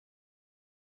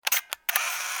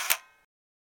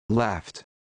left,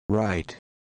 right.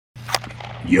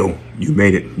 Yo, you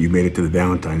made it. You made it to the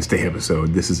Valentine's Day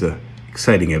episode. This is a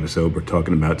exciting episode. We're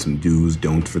talking about some do's,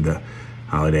 don'ts for the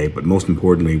holiday, but most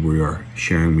importantly, we are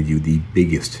sharing with you the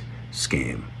biggest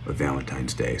scam of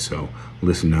Valentine's Day. So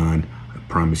listen on. I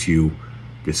promise you,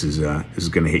 this is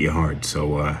going to hit you hard.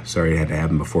 So sorry it had to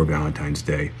happen before Valentine's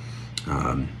Day,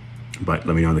 but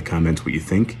let me know in the comments what you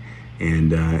think,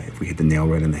 and if we hit the nail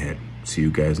right on the head. See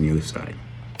you guys on the other side.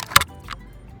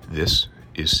 This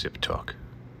is Sip Talk.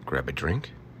 Grab a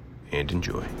drink and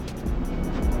enjoy.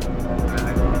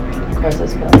 Of course,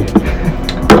 it's good.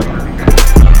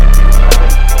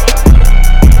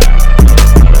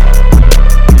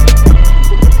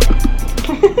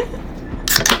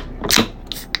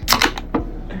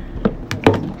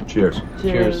 Cheers.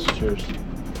 Cheers. Cheers.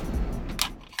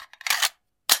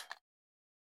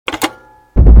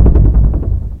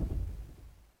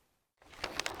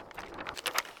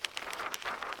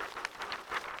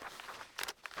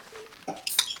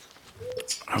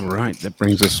 All right, that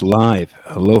brings us live.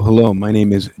 Hello. My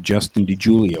name is Justin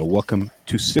DiGiulio. Welcome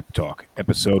to Sip Talk,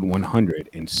 episode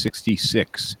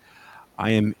 166. I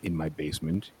am in my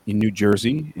basement in New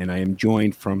Jersey, and I am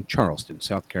joined from Charleston,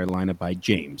 South Carolina, by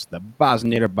James, the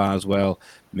Bosnator Boswell,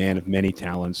 man of many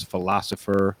talents,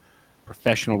 philosopher,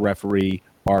 professional referee,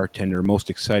 bartender, most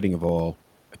exciting of all,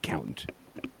 accountant.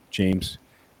 James,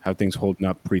 how are things holding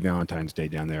up pre-Valentine's Day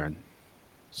down there in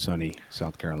sunny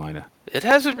South Carolina? It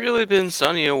hasn't really been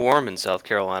sunny or warm in South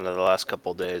Carolina the last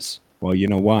couple days. Well, you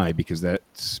know why? Because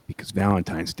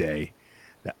Valentine's Day,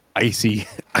 the icy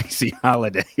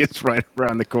holiday, is right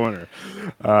around the corner.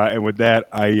 And with that,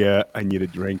 I need a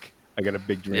drink. I got a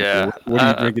big drink. Yeah. Here. What are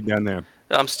you drinking down there?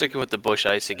 I'm sticking with the Busch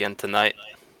Ice again tonight.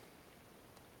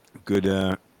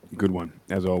 Good one,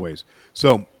 as always.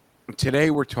 So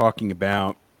today we're talking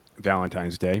about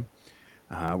Valentine's Day.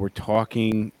 We're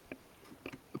talking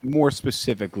more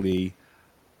specifically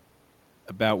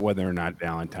about whether or not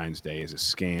Valentine's Day is a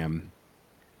scam,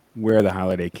 where the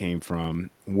holiday came from,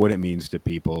 what it means to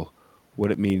people,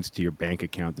 what it means to your bank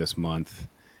account this month,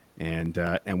 and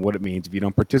what it means if you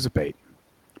don't participate.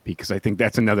 Because I think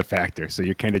that's another factor. So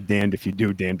you're kind of damned if you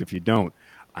do, damned if you don't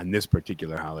on this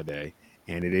particular holiday.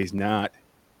 And it is not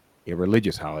a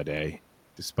religious holiday,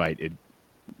 despite it.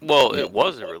 Well, it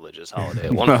was a religious holiday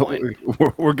at one point.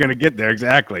 We're going to get there,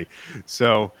 exactly.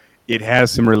 So it has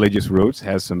some religious roots,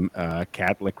 has some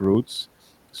Catholic roots,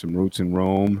 some roots in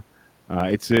Rome.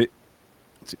 It's an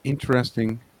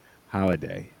interesting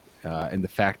holiday. And the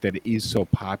fact that it is so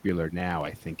popular now,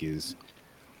 I think, is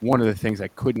one of the things I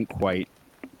couldn't quite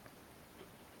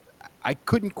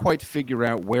figure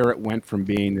out where it went from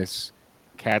being this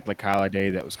Catholic holiday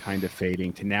that was kind of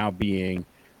fading to now being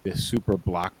this super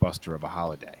blockbuster of a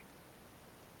holiday.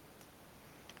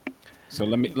 So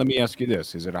let me ask you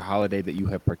this: is it a holiday that you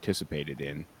have participated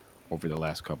in over the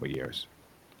last couple of years?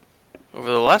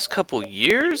 Over the last couple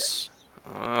years?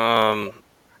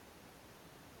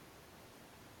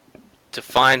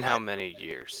 Define how many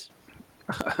years?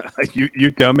 you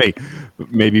tell me.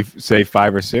 Maybe say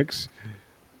 5 or 6.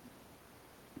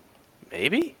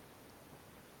 Maybe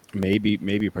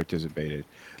participated.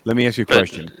 Let me ask you a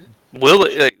question.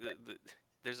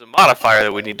 There's a modifier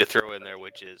that we need to throw in there,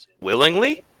 which is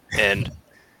willingly and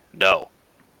no.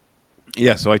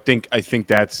 Yeah, so I think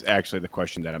that's actually the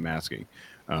question that I'm asking.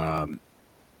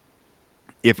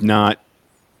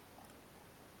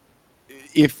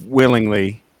 If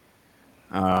willingly,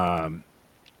 why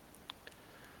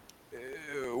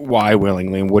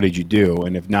willingly, and what did you do?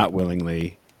 And if not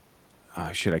willingly,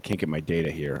 I can't get my data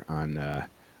here on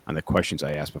the questions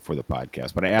I asked before the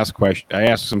podcast. But I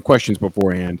asked some questions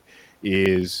beforehand.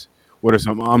 What are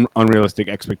some unrealistic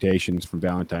expectations from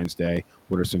Valentine's Day?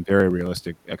 What are some very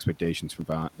realistic expectations from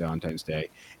Valentine's Day?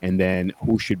 And then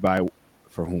who should buy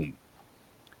for whom?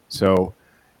 So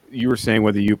you were saying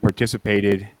whether you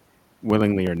participated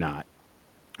willingly or not.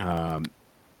 Yeah,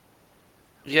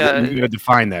 you got to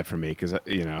define that for me, because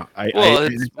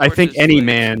I think any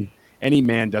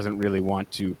man doesn't really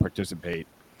want to participate.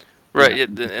 Right,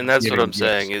 and that's what I'm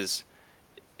saying is,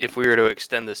 if we were to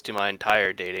extend this to my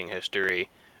entire dating history,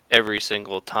 every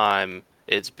single time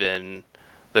it's been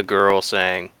the girl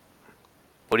saying,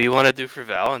 "What do you want to do for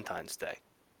Valentine's Day?"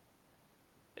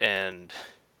 And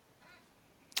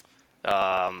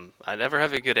I never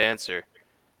have a good answer.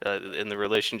 In the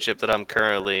relationship that I'm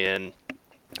currently in,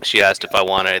 she asked if I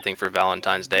want anything for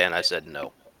Valentine's Day, and I said no.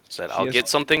 I said, I'll get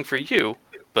something for you,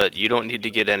 but you don't need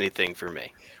to get anything for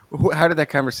me. How did that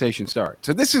conversation start?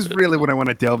 So this is really what I want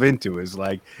to delve into, is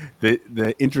like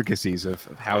the intricacies of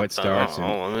how it starts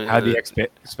and how the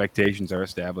expectations are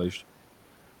established.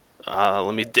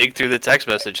 Let me dig through the text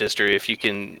message history if you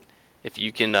can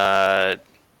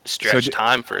stretch So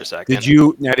time for a second. did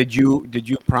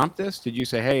you prompt this? Did you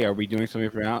say, "Hey, are we doing something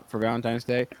for Valentine's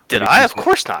Day?" Or Did did I? she Of say,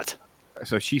 course not.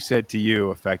 so she said to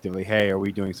you effectively, "Hey, are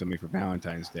we doing something for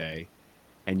Valentine's Day?"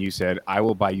 And you said, "I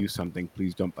will buy you something.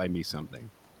 Please don't buy me something."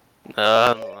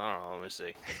 I don't know. Let me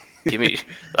see. Give me.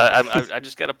 I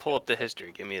just got to pull up the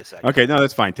history. Give me a second. Okay, no,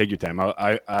 that's fine. Take your time.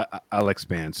 I'll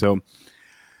expand. So,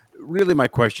 really, my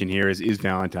question here is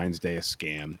Valentine's Day a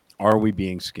scam? Are we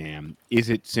being scammed? Is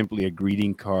it simply a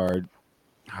greeting card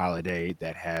holiday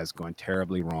that has gone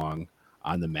terribly wrong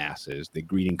on the masses? The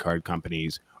greeting card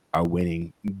companies are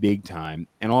winning big time,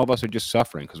 and all of us are just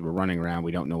suffering because we're running around.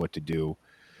 We don't know what to do.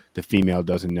 The female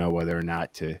doesn't know whether or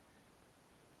not to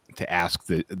ask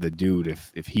the dude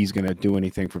if he's going to do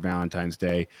anything for Valentine's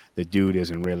Day. The dude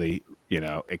isn't really,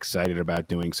 excited about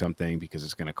doing something because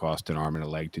it's going to cost an arm and a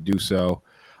leg to do so.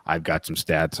 I've got some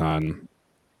stats on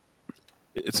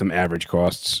some average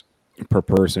costs per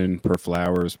person, per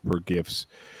flowers, per gifts.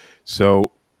 So,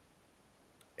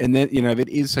 and then, if it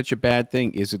is such a bad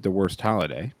thing, is it the worst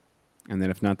holiday? And then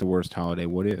if not the worst holiday,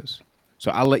 what is?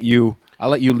 So I'll let you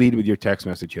lead with your text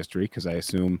message history because I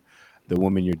assume the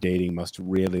woman you're dating must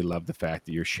really love the fact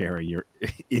that you're sharing your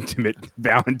intimate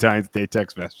Valentine's Day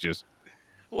text messages.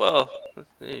 Well,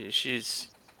 she's.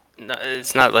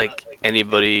 It's not like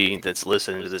anybody that's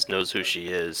listening to this knows who she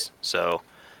is. So,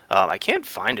 I can't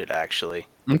find it actually.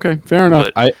 Okay, fair enough.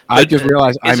 But I but just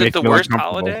realized I is may it the feel worst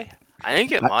uncomfortable. holiday? I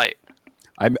think it I, might.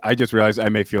 I just realized I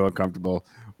may feel uncomfortable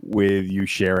with you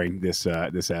sharing this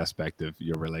aspect of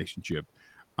your relationship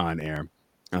on air.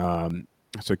 Um,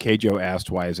 so Kjo asked,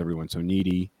 "Why is everyone so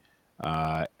needy?"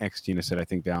 Xtina said, "I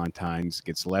think Valentine's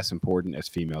gets less important as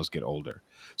females get older."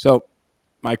 So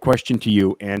my question to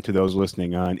you and to those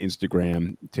listening on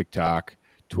Instagram, TikTok,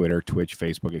 Twitter, Twitch,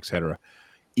 Facebook, etc.,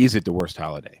 is it the worst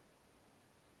holiday?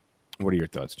 What are your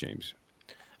thoughts, James?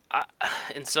 I,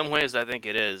 in some ways, I think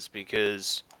it is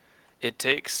because it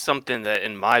takes something that,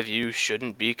 in my view,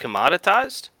 shouldn't be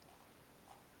commoditized,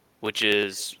 which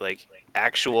is like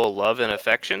actual love and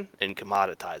affection, and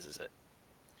commoditizes it.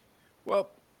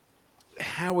 Well,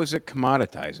 how is it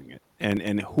commoditizing it,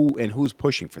 and who's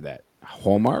pushing for that?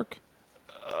 Hallmark,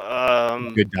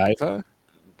 Um, Godiva,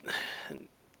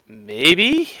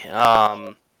 maybe.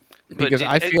 But because it,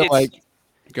 I it feel it's like.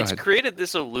 Go it's ahead. created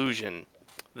this illusion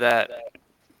that,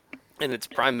 and it's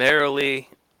primarily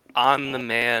on the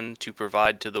man to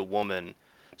provide to the woman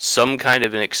some kind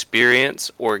of an experience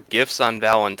or gifts on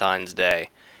Valentine's Day,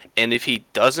 and if he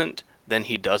doesn't, then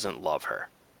he doesn't love her.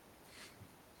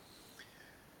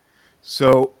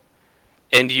 So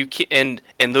And you can,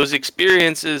 and those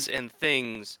experiences and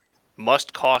things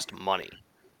must cost money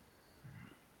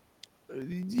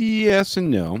yes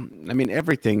and no. I mean,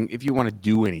 everything. If you want to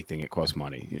do anything, it costs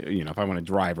money. If I want to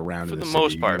drive around for in the the city,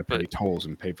 most you got to part. pay But tolls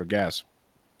and pay for gas.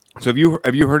 So have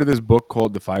you heard of this book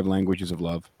called The Five Languages of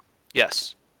Love?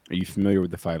 yes, Are you familiar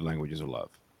with the five languages of love?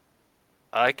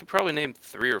 I could probably name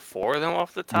 3 or 4 of them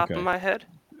off the top of Okay. my head.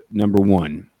 Number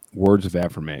one, words of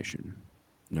affirmation.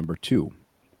 Number two,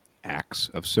 acts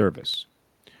of service.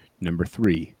 Number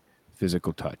three,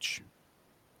 physical touch.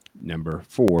 Number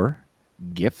four,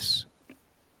 gifts.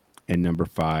 And number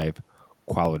five,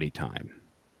 quality time.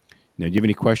 Now, do you have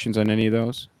any questions on any of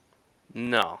those?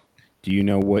 No. Do you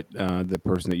know what the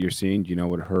person that you're seeing? Do you know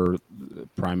what her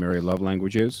primary love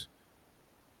language is?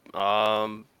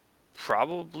 Um,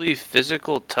 Probably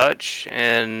physical touch,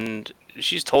 and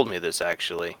she's told me this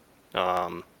actually.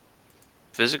 Um,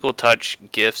 Physical touch,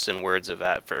 gifts, and words of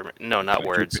affirmation. No, not So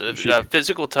words.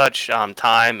 Physical touch,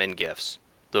 time, and gifts.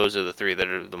 Those are the 3 that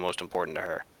are the most important to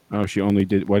her. oh, she only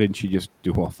did. Why didn't she just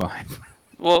do all five?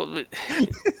 Well,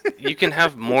 you can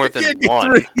have more You than can't get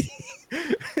one.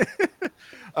 three.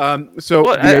 So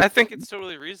Well, I think it's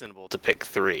totally reasonable to pick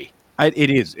 3. it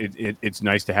is. It's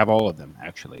nice to have all of them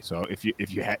actually. So if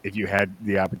you had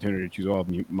the opportunity to choose all of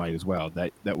them, you might as well.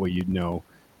 That way you'd know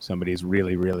somebody is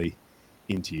really really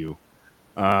into you.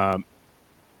 Um,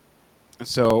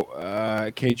 so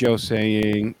Kjo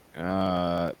saying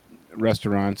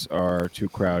restaurants are too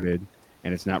crowded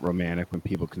and it's not romantic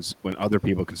when other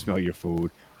people can smell your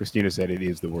food. Christina said it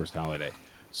is the worst holiday.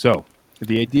 So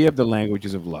the idea of the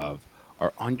languages of love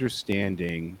are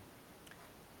understanding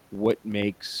what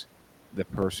makes the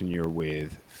person you're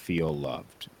with feel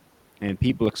loved. And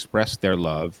people express their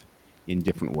love in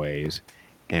different ways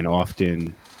and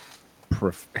often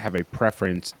have a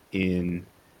preference in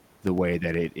the way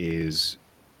that it is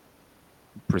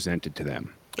presented to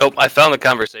them. Oh, I found the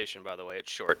conversation, by the way.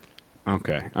 It's short.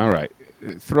 Okay. All right.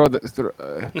 Throw the.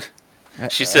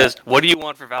 She says, "What do you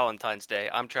want for Valentine's Day?"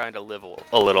 I'm trying to live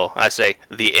a little. I say,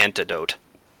 "The antidote."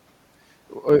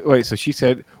 Wait, so she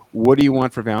said, "What do you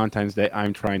want for Valentine's Day?"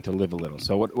 I'm trying to live a little.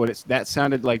 So that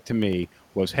sounded like to me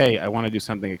was, "Hey, I want to do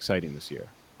something exciting this year."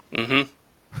 Mm-hmm.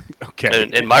 Okay.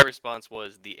 And my response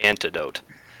was the antidote.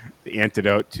 The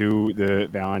antidote to the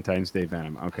Valentine's Day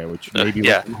venom. Okay, which maybe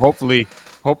Yeah. hopefully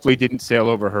didn't sail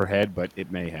over her head, but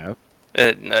it may have.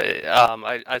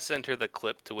 I sent her the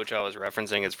clip to which I was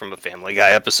referencing. It's from a Family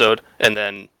Guy episode, and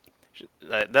then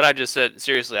I just said,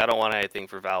 seriously, I don't want anything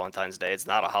for Valentine's Day. It's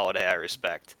not a holiday I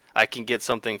respect. I can get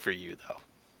something for you though.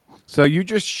 So you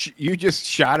just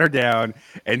shot her down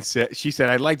and she said,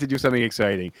 "I'd like to do something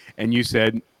exciting," and you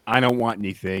said, "I don't want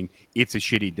anything. It's a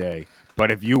shitty day.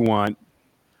 But if you want,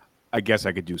 I guess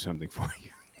I could do something for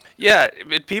you." Yeah,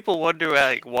 people wonder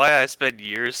like why I spend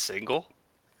years single.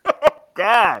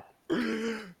 God,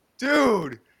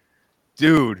 dude.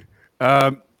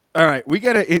 All right, we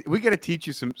gotta teach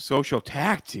you some social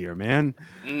tact here, man.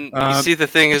 You see, the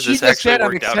thing is, She this just actually said,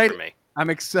 worked out for me. I'm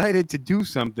excited to do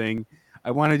something.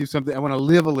 I want to do something. I want to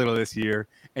live a little this year.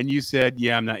 And you said,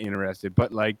 "Yeah, I'm not interested,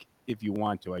 but like, if you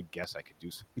want to, I guess I could do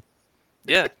something."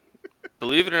 Yeah,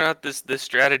 believe it or not, this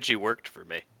strategy worked for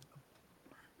me.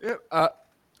 Yeah,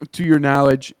 to your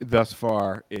knowledge, thus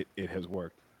far, it has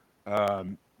worked.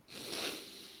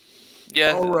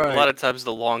 Yeah, all right. A lot of times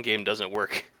the long game doesn't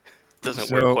work.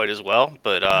 Doesn't work quite as well,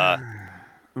 but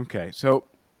okay, so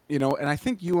and I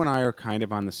think you and I are kind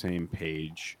of on the same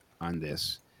page on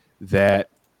this. That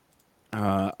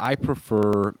I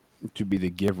prefer to be the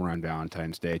giver on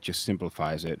Valentine's Day. It just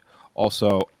simplifies it.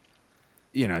 Also,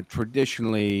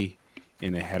 traditionally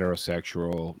in a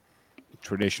heterosexual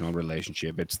traditional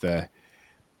relationship, it's the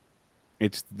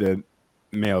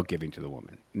male giving to the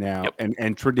woman. Now, Yep.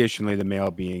 and traditionally the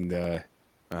male being the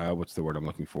what's the word I'm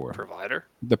looking for? provider.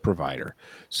 The provider.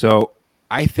 So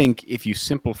I think if you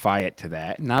simplify it to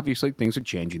that, and obviously things are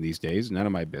changing these days, none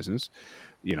of my business.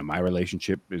 My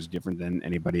relationship is different than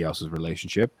anybody else's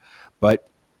relationship. But,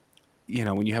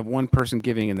 when you have one person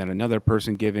giving and then another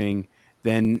person giving,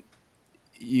 then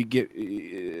you get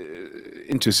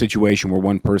into a situation where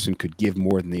one person could give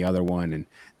more than the other one. And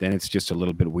then it's just a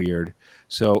little bit weird.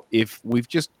 So if we've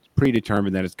just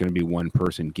predetermined that it's going to be one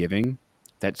person giving,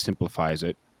 that simplifies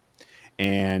it.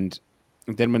 And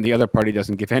then when the other party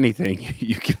doesn't give anything,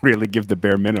 you can really give the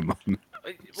bare minimum.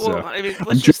 Well, I mean,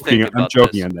 let's just think about I'm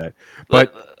joking this. on that.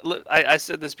 But I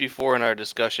said this before in our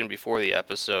discussion before the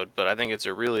episode, but I think it's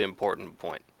a really important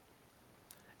point.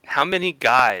 How many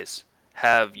guys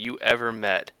have you ever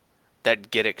met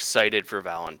that get excited for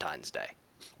Valentine's Day?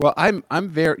 well, I'm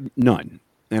very none.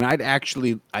 And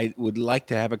I would like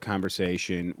to have a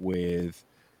conversation with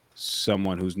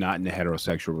someone who's not in a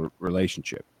heterosexual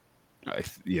relationship. I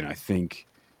think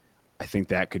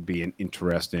that could be an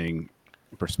interesting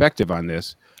perspective on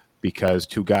this because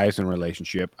two guys in a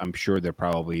relationship, I'm sure they're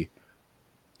probably,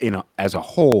 as a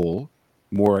whole,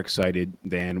 more excited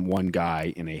than one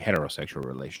guy in a heterosexual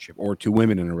relationship or two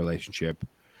women in a relationship.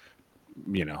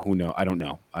 Who know? I don't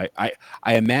know. I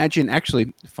imagine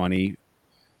actually funny.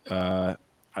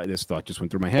 This thought just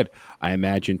went through my head. I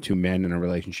imagine two men in a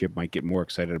relationship might get more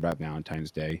excited about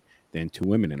Valentine's Day than two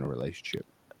women in a relationship.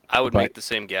 I would But- make the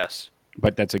same guess.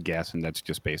 But that's a guess, and that's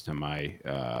just based on my,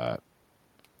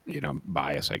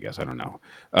 bias, I guess. I don't know,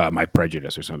 my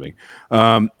prejudice or something.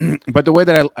 But the way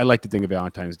that I like to think of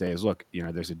Valentine's Day is, look,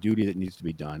 there's a duty that needs to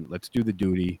be done. Let's do the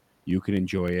duty. You can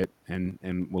enjoy it,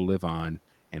 and we'll live on,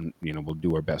 and we'll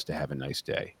do our best to have a nice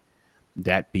day.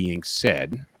 That being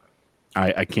said,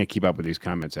 I can't keep up with these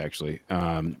comments actually.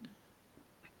 Let's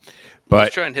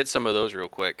But try and hit some of those real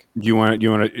quick. do you want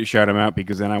to shout them out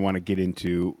because then I want to get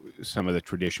into some of the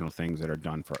traditional things that are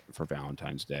done for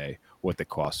Valentine's Day, what the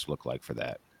costs look like for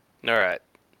that. All right.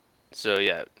 So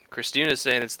yeah, Christina's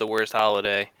saying it's the worst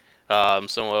holiday.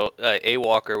 A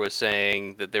Walker was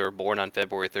saying that they were born on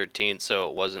February 13th, so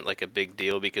it wasn't like a big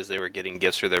deal because they were getting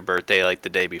gifts for their birthday like the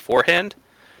day beforehand.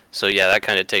 So yeah, that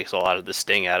kind of takes a lot of the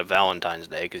sting out of Valentine's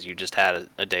Day because you just had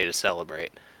a day to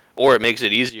celebrate. Or it makes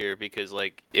it easier because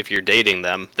like if you're dating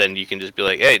them, then you can just be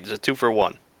like, hey, it's a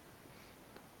 2-for-1.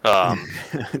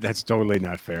 That's totally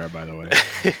not fair, by the way.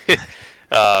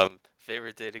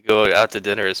 Favorite day to go out to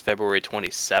dinner is February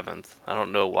 27th. I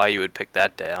don't know why you would pick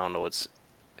that day. I don't know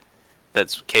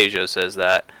that's Keijo says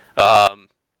that.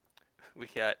 We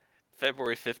got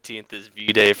February 15th is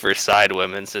V-Day for side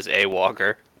women, says A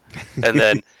Walker. And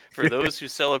then for those who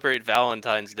celebrate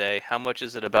Valentine's Day, how much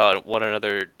is it about one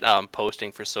another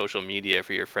posting for social media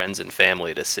for your friends and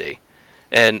family to see?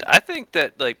 And I think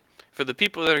that like for the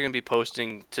people that are going to be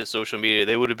posting to social media,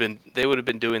 they would have been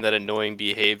doing that annoying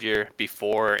behavior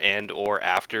before and or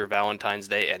after Valentine's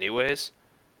Day anyways.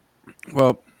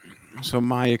 Well, so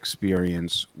my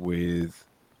experience with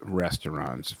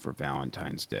restaurants for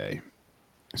Valentine's Day.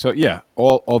 So yeah,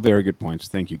 all very good points.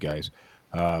 Thank you guys.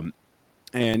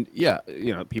 And yeah,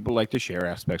 people like to share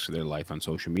aspects of their life on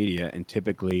social media, and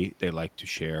typically they like to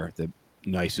share the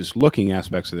nicest looking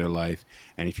aspects of their life.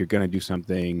 And if you're going to do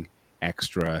something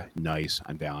extra nice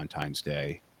on Valentine's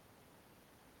Day,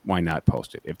 why not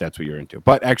post it if that's what you're into?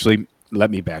 But actually,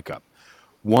 let me back up.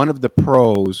 One of the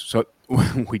pros, so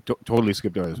we totally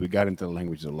skipped over this. We got into the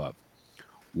languages of love.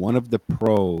 One of the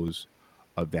pros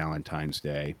of Valentine's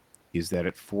Day is that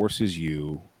it forces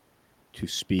you to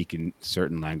speak in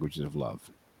certain languages of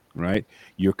love, right?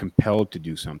 You're compelled to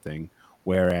do something,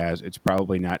 whereas it's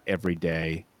probably not every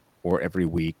day or every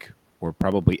week or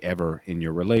probably ever in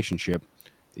your relationship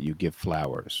that you give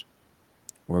flowers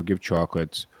or give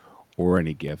chocolates or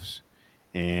any gifts.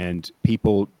 And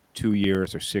people 2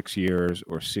 years or 6 years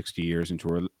or 60 years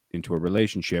into a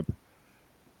relationship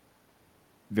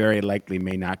very likely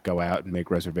may not go out and make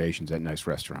reservations at nice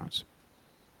restaurants.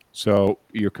 So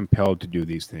you're compelled to do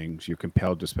these things. You're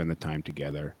compelled to spend the time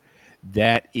together.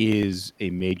 That is a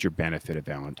major benefit of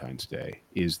Valentine's Day,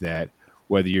 is that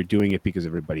whether you're doing it because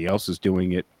everybody else is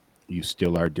doing it, you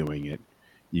still are doing it.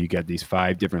 You got these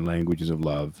 5 different languages of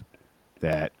love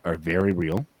that are very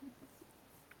real.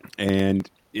 And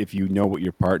if you know what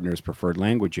your partner's preferred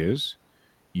language is,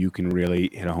 you can really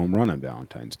hit a home run on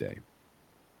Valentine's Day.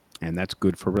 And that's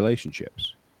good for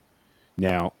relationships.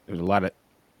 Now, there's a lot of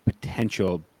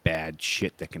potential bad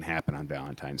shit that can happen on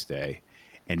Valentine's Day.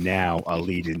 And now I'll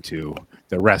lead into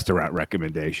the restaurant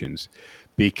recommendations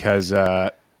because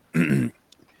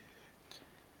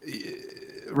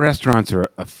restaurants are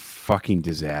a fucking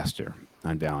disaster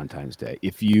on Valentine's Day.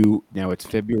 Now it's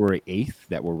February 8th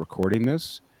that we're recording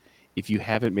this. If you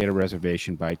haven't made a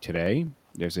reservation by today,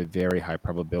 there's a very high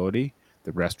probability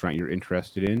the restaurant you're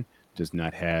interested in does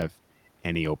not have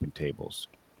any open tables.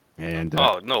 And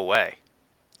Oh, no way.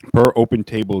 per open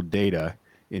table data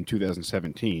in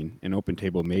 2017, and open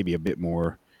table maybe a bit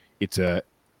more. There's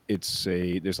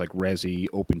like Resi,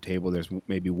 Open Table. There's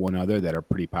maybe one other that are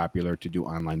pretty popular to do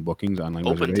online bookings, online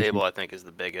Open reservations. Table, I think, is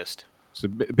the biggest. It's the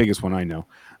biggest one I know.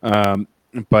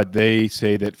 But they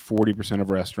say that 40%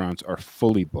 of restaurants are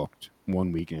fully booked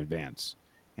 1 week in advance.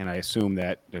 And I assume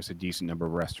that there's a decent number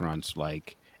of restaurants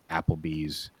like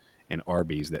Applebee's and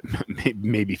Arby's that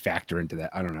maybe factor into that.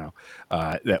 I don't know.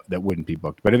 That wouldn't be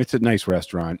booked. But if it's a nice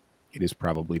restaurant, it is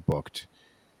probably booked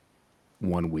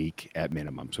 1 week at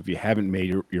minimum. So if you haven't made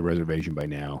your reservation by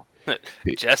now,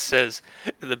 Jess says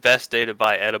the best day to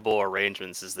buy edible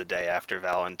arrangements is the day after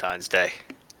Valentine's Day.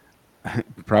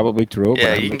 probably true.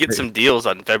 Yeah, but you can get some deals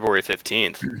on February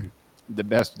 15th. The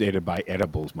best day to buy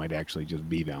edibles might actually just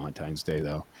be Valentine's Day,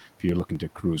 though, if you're looking to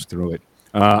cruise through it.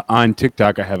 On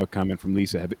TikTok, I have a comment from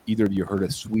Lisa. Have either of you heard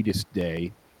of Sweetest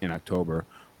Day in October,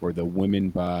 where the woman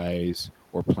buys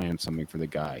or plans something for the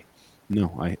guy?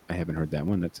 No, I haven't heard that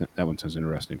one. That one sounds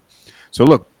interesting.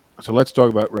 So let's talk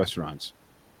about restaurants.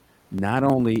 Not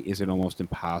only is it almost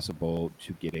impossible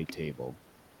to get a table,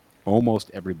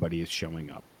 almost everybody is showing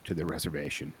up to the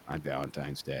reservation on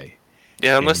Valentine's Day.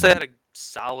 Yeah, unless they had a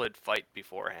solid fight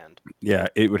beforehand. Yeah,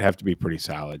 it would have to be pretty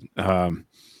solid.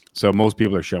 So most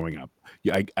people are showing up.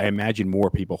 Yeah, I imagine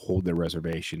more people hold their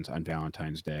reservations on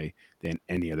Valentine's Day than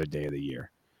any other day of the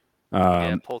year.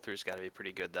 Yeah, pull-through's got to be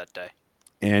pretty good that day.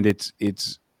 And it's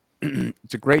it's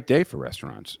a great day for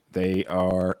restaurants. They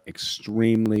are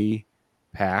extremely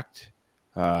packed.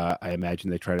 I imagine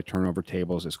they try to turn over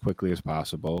tables as quickly as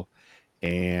possible,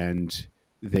 and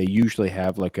they usually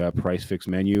have like a price fixed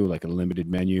menu, like a limited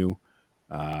menu.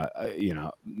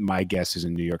 My guess is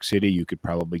in New York City, you could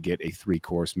probably get a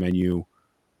 3-course menu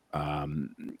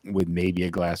with maybe a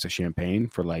glass of champagne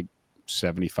for like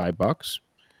 $75.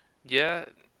 Yeah,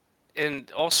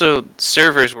 and also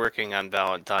servers working on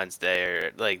Valentine's Day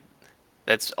are like,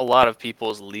 that's a lot of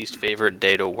people's least favorite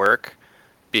day to work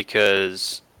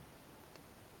because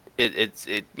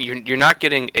you're not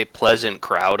getting a pleasant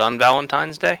crowd on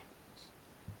Valentine's Day.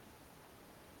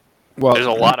 Well, there's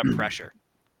a lot of pressure.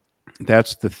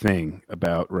 That's the thing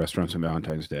about restaurants on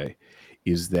Valentine's Day,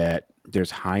 is that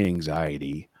there's high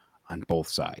anxiety on both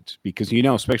sides because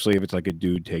especially if it's like a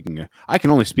dude taking I can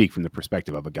only speak from the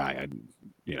perspective of a guy.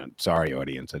 Sorry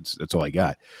audience, that's all I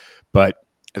got. But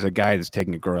as a guy that's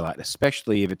taking a girl out,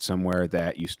 especially if it's somewhere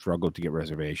that you struggled to get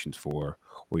reservations for,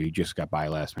 or you just got by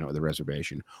last minute with a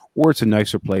reservation, or it's a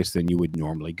nicer place than you would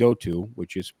normally go to,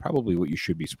 which is probably what you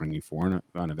should be springing for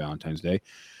on a Valentine's Day,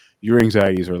 your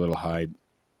anxieties are a little high.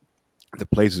 The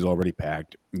place is already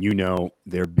packed. You know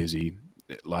they're busy.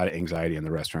 A lot of anxiety on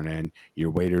the restaurant end. Your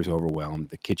waiter's overwhelmed.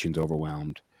 The kitchen's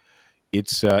overwhelmed.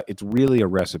 It's really a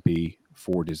recipe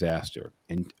for disaster.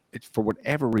 And for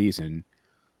whatever reason,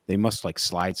 they must like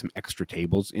slide some extra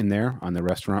tables in there on the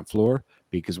restaurant floor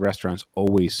because restaurants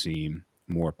always seem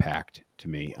more packed to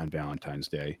me on Valentine's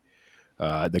Day.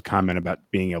 The comment about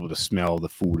being able to smell the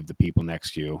food of the people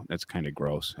next to you, that's kind of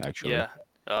gross, actually. Yeah.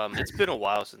 It's been a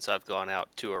while since I've gone out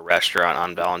to a restaurant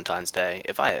on Valentine's Day.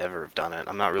 If I ever have done it,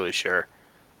 I'm not really sure.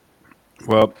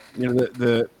 Well,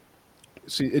 the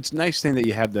see, it's a nice thing that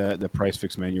you have the price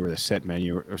fix menu or the set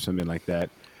menu or something like that.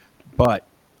 But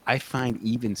I find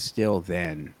even still,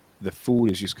 then the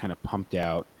food is just kind of pumped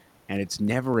out, and it's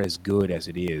never as good as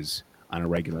it is on a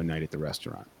regular night at the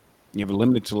restaurant. You have a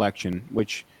limited selection,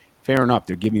 which fair enough,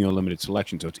 they're giving you a limited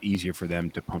selection, so it's easier for them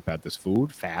to pump out this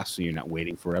food fast, so you're not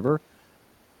waiting forever.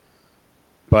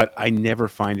 But I never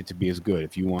find it to be as good.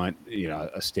 If you want,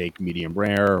 a steak medium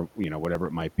rare, or, whatever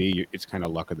it might be, it's kind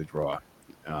of luck of the draw.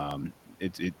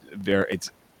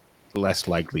 It's less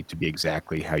likely to be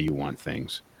exactly how you want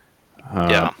things. Uh,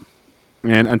 Yeah.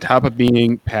 and on top of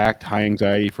being packed, high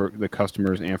anxiety for the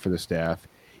customers and for the staff,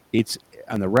 it's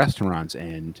on the restaurant's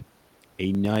end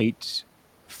a night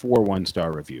for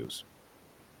 1-star reviews.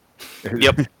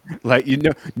 Yep. Like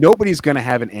nobody's going to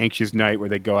have an anxious night where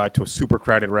they go out to a super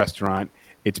crowded restaurant.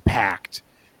 It's packed,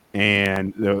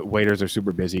 and the waiters are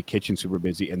super busy, kitchen super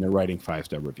busy, and they're writing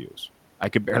 5-star reviews. I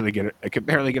could barely get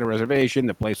a reservation.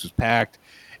 The place was packed,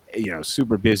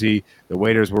 super busy. The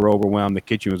waiters were overwhelmed. The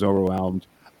kitchen was overwhelmed.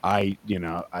 I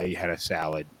had a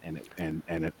salad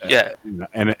Yeah.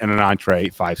 and an entree,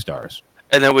 5 stars.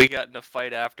 And then we got in a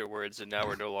fight afterwards, and now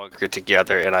we're no longer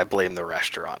together, and I blame the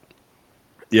restaurant.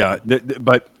 Yeah,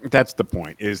 but that's the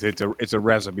point. Is it's a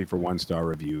recipe for 1-star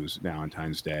reviews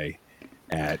Valentine's Day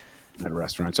at a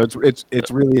restaurant. So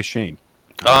it's really a shame.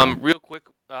 Real quick,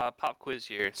 pop quiz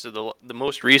here. So the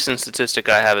most recent statistic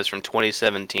I have is from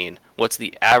 2017. What's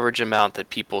the average amount that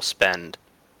people spend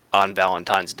on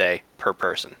Valentine's Day per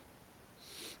person?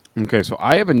 Okay, so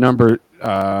I have a number.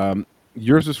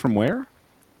 Yours is from where?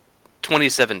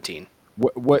 2017.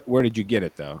 Where did you get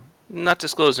it though? Not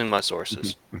disclosing my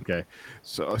sources. Okay,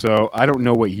 so I don't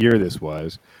know what year this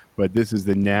was, but this is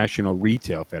the National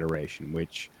Retail Federation,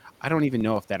 which I don't even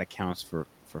know if that accounts for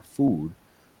food,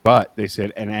 but they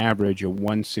said an average of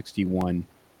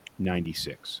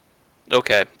 161.96.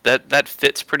 Okay, that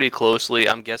fits pretty closely.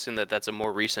 I'm guessing that's a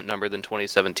more recent number than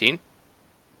 2017.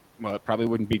 Well, it probably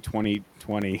wouldn't be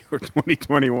 2020 or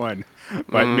 2021,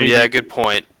 but maybe. Yeah, good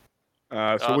point.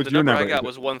 So what's The your number number? I got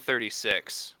was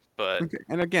 136, but Okay.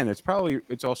 And again, it's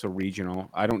also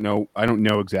regional. I don't know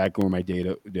exactly where my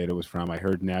data was from. I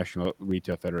heard National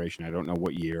Retail Federation. I don't know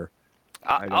what year.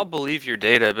 I'll believe your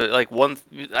data. But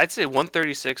I'd say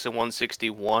 136 and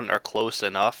 161 are close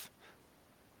enough.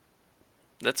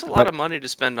 That's a lot of money to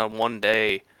spend on one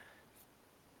day.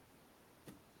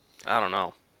 I don't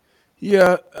know.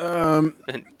 Yeah,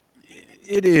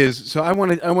 it is. So I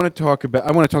want to talk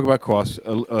about costs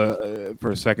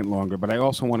for a second longer, but I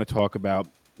also want to talk about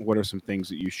what are some things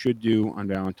that you should do on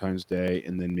Valentine's Day,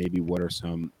 and then maybe what are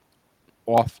some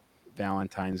off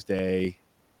Valentine's Day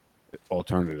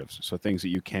alternatives. So things that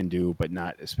you can do, but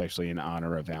not especially in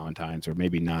honor of Valentine's, or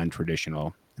maybe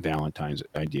non-traditional Valentine's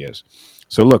ideas.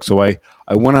 So look, I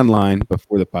went online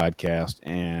before the podcast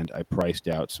and I priced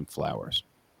out some flowers.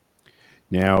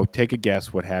 Now, take a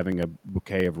guess what having a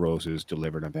bouquet of roses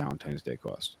delivered on Valentine's Day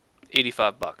costs.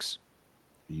 $85.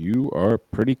 You are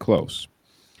pretty close.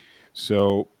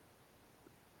 So,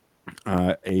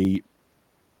 a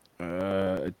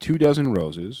 2 dozen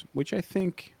roses, which I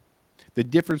think the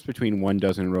difference between 1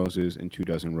 dozen roses and 2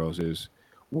 dozen roses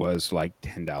was like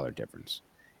 $10 difference,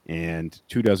 and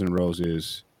 2 dozen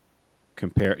roses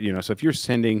compare. So if you're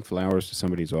sending flowers to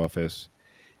somebody's office,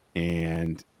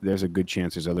 and there's a good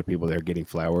chance there's other people there getting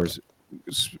flowers,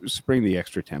 spring the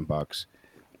extra $10.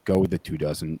 Go with the 2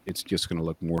 dozen. It's just going to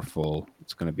look more full.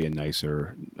 It's going to be a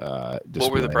nicer display.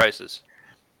 What were the prices?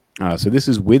 So this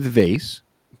is with vase,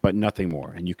 but nothing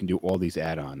more. And you can do all these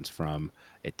add-ons, from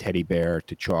a teddy bear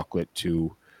to chocolate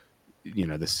to,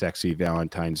 the sexy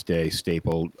Valentine's Day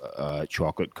staple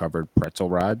chocolate-covered pretzel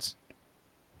rods.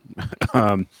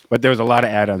 But there's a lot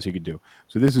of add-ons you could do.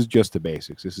 So this is just the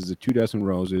basics. This is a 2 dozen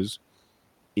roses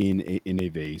in a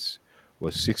vase,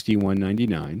 was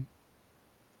 $61.99.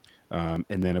 And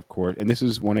then, of course, and this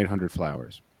is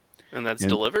 1-800-Flowers. And that's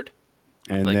delivered?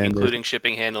 And like then including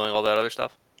shipping, handling, all that other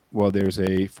stuff? well, there's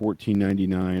a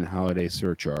 $14.99 holiday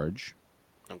surcharge.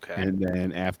 Okay. And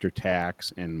then after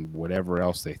tax and whatever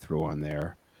else they threw on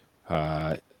there,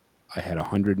 I had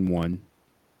 101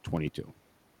 $22.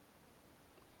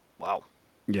 Wow.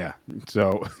 Yeah.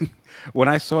 So when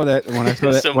I saw that,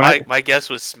 So my guess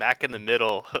was smack in the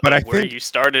middle But I of where think- you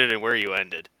started and where you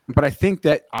ended. but I think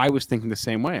that I was thinking the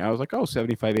same way. I was like, oh,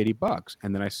 $75-$80.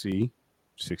 And then I see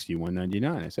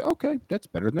 $61.99. I said, okay, that's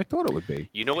better than I thought it would be.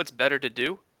 You know what's better to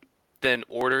do than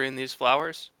ordering these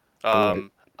flowers? Oh,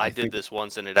 I think- did this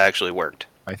once and it actually worked.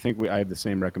 I think I have the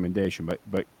same recommendation,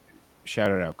 but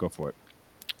shout it out. Go for it.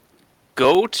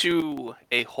 Go to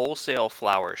a wholesale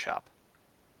flower shop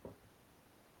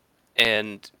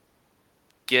and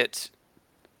get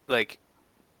like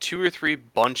 2 or 3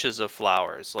 bunches of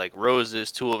flowers, like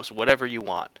roses, tulips, whatever you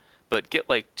want. But get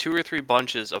like 2 or 3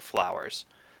 bunches of flowers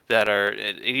that are,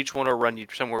 and each one will run you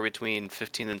somewhere between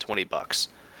 15 and $20.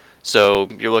 So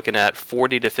you're looking at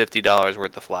 $40 to $50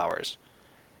 worth of flowers.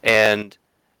 And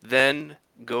then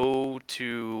go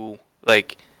to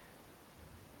like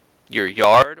your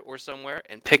yard or somewhere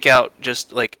and pick out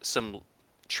just like some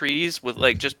trees with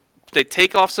like just they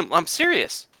take off some I'm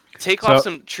serious. Take off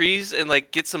some trees and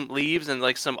like get some leaves and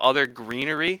like some other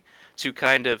greenery to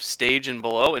kind of stage and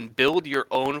below and build your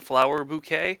own flower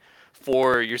bouquet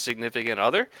for your significant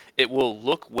other. It will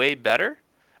look way better.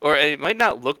 Or it might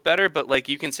not look better, but like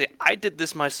you can say, I did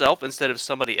this myself instead of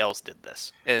somebody else did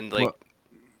this. And like Well,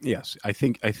 yes, I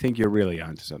think you're really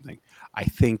onto something. I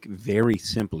think very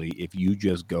simply, if you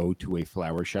just go to a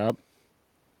flower shop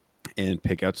and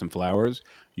pick out some flowers,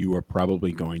 you are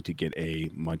probably going to get a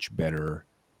much better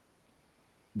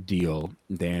deal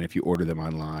than if you order them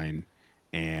online.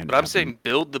 And But I'm have saying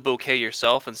build the bouquet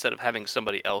yourself instead of having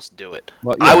somebody else do it.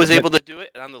 Well, I yeah, was but- able to do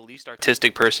it, and I'm the least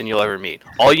artistic person you'll ever meet.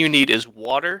 All you need is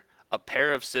water, a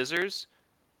pair of scissors,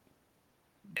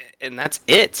 and that's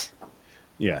it.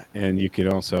 Yeah, and you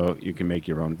can make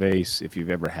your own vase. If you've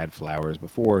ever had flowers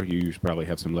before, you probably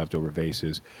have some leftover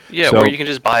vases. Yeah, So- or you can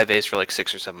just buy a vase for like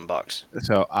 $6 or $7.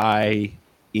 So I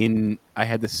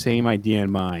had the same idea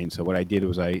in mind. So what I did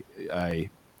was I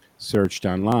searched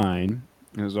online.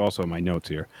 There's also my notes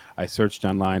here. I searched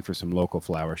online for some local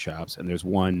flower shops, and there's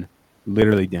one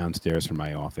literally downstairs from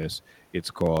my office. It's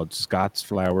called Scott's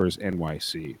Flowers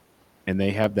NYC, and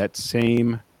they have that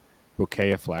same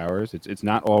bouquet of flowers. It's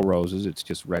not all roses; it's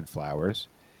just red flowers.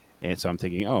 And so I'm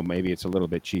thinking, oh, maybe it's a little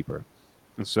bit cheaper.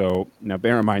 And so now,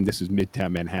 bear in mind, this is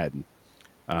Midtown Manhattan.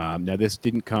 Now, this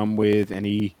didn't come with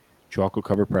any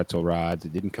chocolate-covered pretzel rods.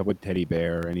 It didn't come with teddy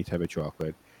bear or any type of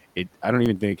chocolate. I don't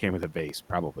even think it came with a vase.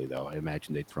 Probably, though. I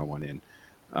imagine they'd throw one in.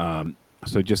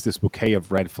 So just this bouquet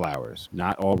of red flowers.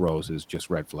 Not all roses, just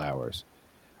red flowers.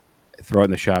 Throw it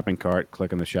in the shopping cart.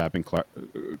 Click on the shopping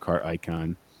cart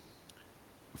icon.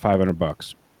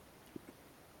 $500.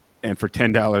 And for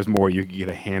 $10 more, you can get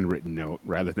a handwritten note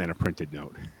rather than a printed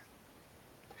note.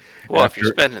 Well, if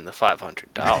you're spending the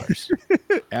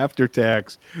 $500. After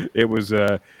tax, it was,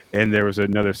 and there was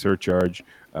another surcharge.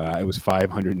 It was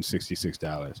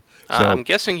 $566. So, I'm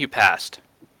guessing you passed.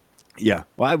 yeah.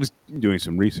 Well, I was doing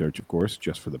some research, of course,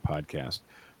 just for the podcast.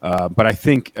 But I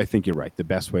think you're right. The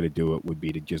best way to do it would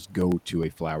be to just go to a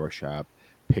flower shop,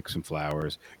 pick some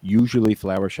flowers. Usually,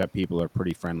 flower shop people are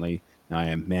pretty friendly. Now, I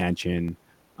imagine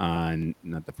on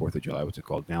not the 4th of July, what's it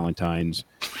called, Valentine's.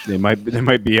 There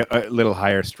might be a little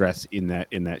higher stress in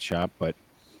that shop, but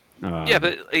Yeah,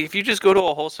 but if you just go to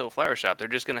a wholesale flower shop, they're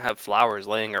just gonna have flowers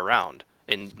laying around,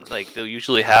 and like they'll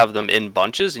usually have them in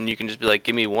bunches, and you can just be like,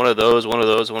 "Give me one of those, one of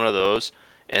those, one of those,"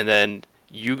 and then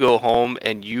you go home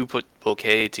and you put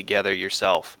bouquet together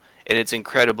yourself, and it's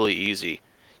incredibly easy.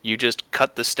 You just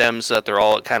cut the stems so that they're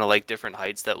all kind of like different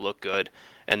heights that look good,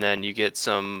 and then you get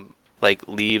some like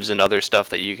leaves and other stuff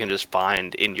that you can just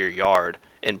find in your yard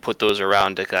and put those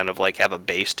around to kind of like have a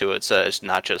base to it, so it's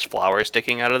not just flowers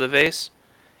sticking out of the vase.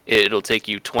 It'll take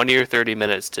you 20 or 30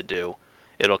 minutes to do.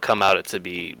 It'll come out to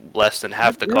be less than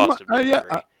half the cost of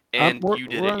delivery. And you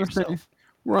did it yourself.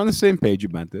 We're on the same page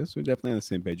about this. We're definitely on the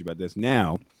same page about this.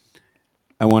 Now,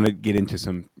 I want to get into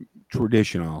some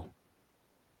traditional,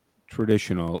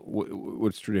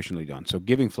 what's traditionally done. So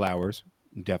giving flowers,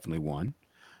 definitely one.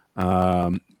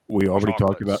 We already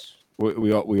talked about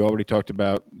we already talked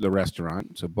about the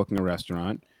restaurant. So booking a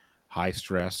restaurant, high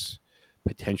stress,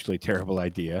 potentially terrible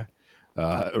idea.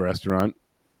 A restaurant,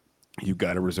 you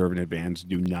got to reserve in advance.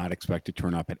 Do not expect to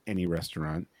turn up at any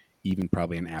restaurant, even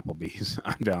probably an Applebee's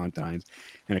on Valentine's,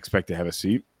 and expect to have a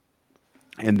seat.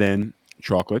 And then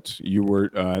chocolates. You were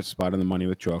spot on the money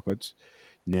with chocolates.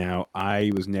 Now,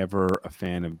 I was never a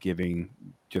fan of giving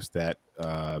just that.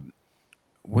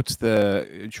 What's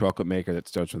the chocolate maker that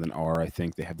starts with an R? I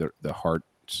think they have the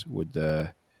hearts with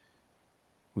the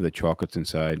chocolates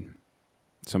inside.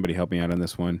 Somebody help me out on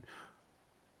this one.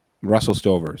 Russell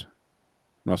Stover.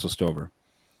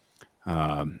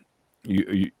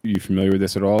 You familiar with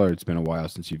this at all, or it's been a while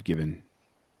since you've given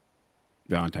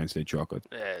Valentine's Day chocolate?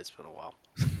 Yeah, it's been a while.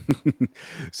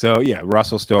 So yeah,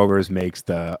 Russell Stover's makes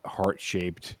the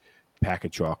heart-shaped pack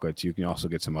of chocolates. You can also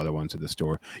get some other ones at the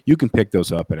store. You can pick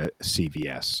those up at a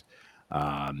CVS,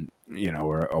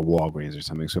 or a Walgreens or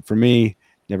something. So for me,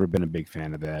 never been a big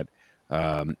fan of that.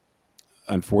 Um,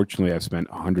 Unfortunately, I've spent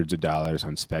hundreds of dollars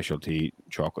on specialty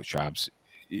chocolate shops,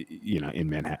 in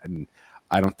Manhattan.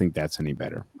 I don't think that's any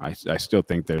better. I still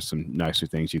think there's some nicer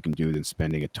things you can do than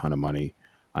spending a ton of money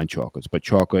on chocolates. But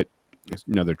chocolate is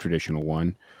another traditional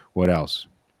one. What else?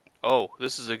 Oh,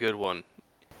 this is a good one.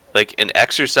 Like an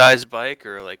exercise bike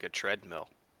or like a treadmill.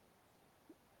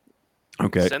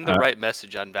 Okay. Send the right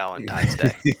message on Valentine's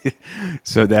Day.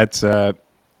 So that's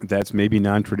maybe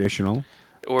non-traditional.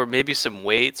 Or maybe some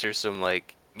weights or some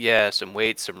some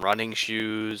weights, some running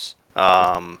shoes.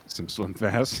 Some Slim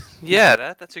Fast. Yeah,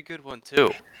 that's a good one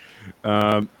too.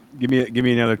 Um, give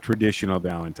me another traditional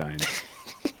Valentine's.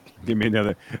 Give me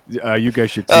another. You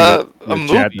guys should see the A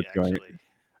chat movie that's going. actually.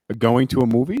 Going to a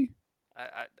movie?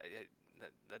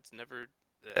 That's never.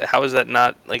 How is that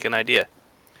not like an idea?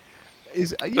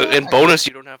 Is In bonus,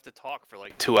 you don't have to talk for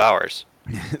like 2 hours.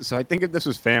 So I think if this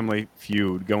was Family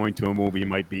Feud, going to a movie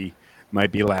might be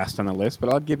last on the list. But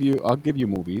I'll give you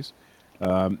movies.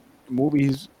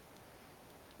 Movies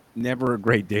never a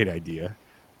great date idea,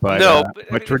 but No, but, I but mean,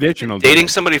 if you've been traditional dating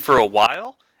date. somebody for a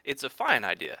while, it's a fine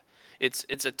idea. It's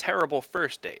a terrible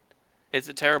first date. It's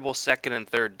a terrible second and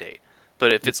third date.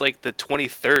 But if it's like the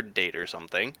 23rd date or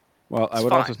something, Well, I it's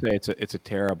would also fine. say it's a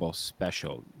terrible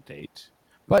special date.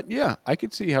 But yeah, I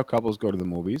could see how couples go to the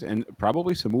movies, and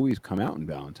probably some movies come out on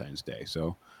Valentine's Day.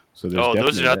 So there's Oh,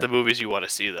 those are definitely not that. the movies you want to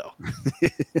see though.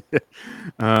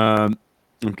 Um,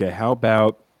 okay, how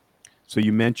about so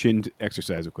you mentioned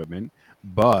exercise equipment,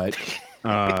 but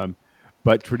um,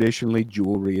 but traditionally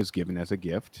jewelry is given as a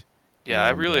gift, Yeah, I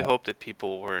and really hope that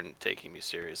people weren't taking me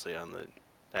seriously on the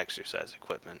exercise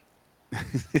equipment.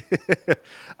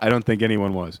 I don't think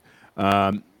anyone was.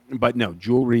 Um, but no,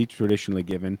 jewelry traditionally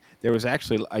given. There was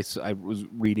actually I was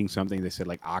reading something that said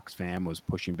like Oxfam was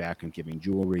pushing back on giving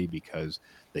jewelry because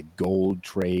the gold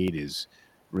trade is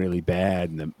really bad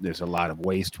and there's a lot of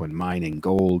waste when mining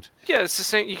gold Yeah, it's the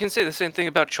same. You can say the same thing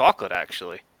about chocolate,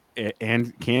 actually.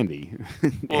 and candy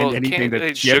and Well, anything can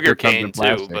that shipped sugar or comes in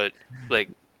cane too, plastic. like,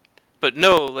 but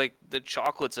no, like the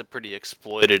chocolate's a pretty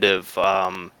exploitative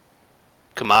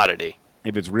commodity.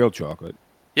 If it's real chocolate,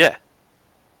 Yeah.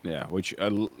 yeah, which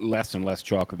less and less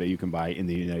chocolate that you can buy in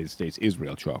the United States is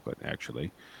real chocolate.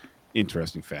 Actually,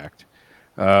 interesting fact.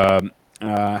 Um,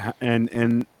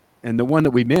 and the one that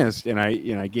we missed, and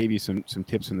I gave you some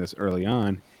tips on this early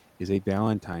on, is a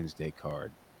Valentine's Day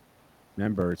card.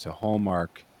 Remember, it's a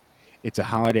hallmark. It's a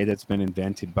holiday that's been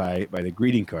invented by the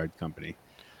greeting card company.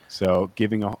 So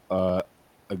giving a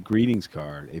greetings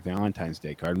card, a Valentine's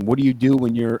Day card. And what do you do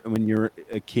when you're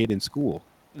a kid in school?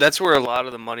 That's where a lot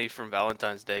of the money from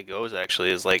Valentine's Day goes.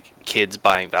 Actually, is like kids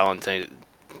buying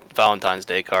Valentine's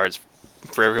Day cards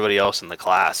for everybody else in the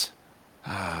class.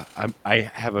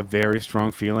 I have a very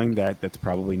strong feeling that that's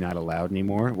probably not allowed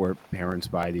anymore, where parents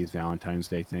buy these Valentine's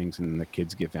Day things and the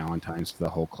kids give Valentines to the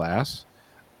whole class.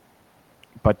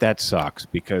 But that sucks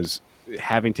because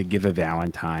having to give a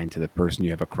Valentine to the person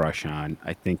you have a crush on,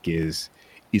 I think is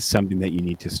something that you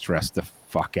need to stress the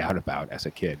fuck out about as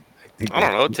a kid. I think I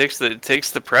don't that know. It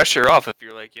takes the pressure off if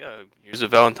you're like, yeah, here's a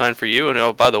Valentine for you, and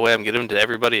oh, by the way, I'm giving them to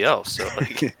everybody else. So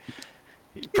like,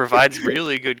 it provides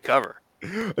really good cover.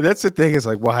 that's the thing is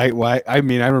like why I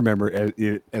mean I remember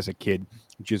as a kid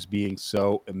just being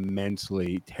so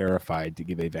immensely terrified to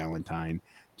give a Valentine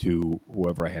to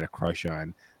whoever I had a crush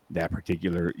on that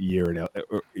particular year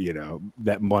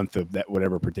that month of that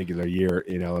whatever particular year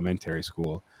in elementary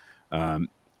school. Um,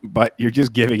 but you're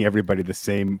just giving everybody the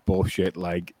same bullshit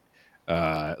like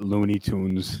Looney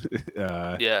Tunes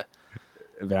Yeah.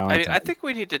 I mean, I Valentine. think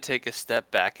we need to take a step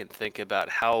back and think about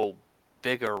how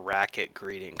big a racket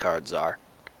greeting cards are.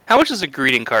 How much does a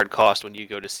greeting card cost when you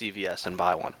go to CVS and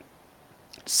buy one?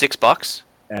 $6?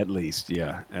 At least,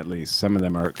 yeah, at least some of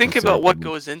them are Think about considered. what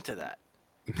goes into that.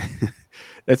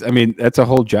 That's a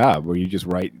whole job where you just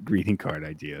write greeting card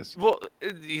ideas. Well,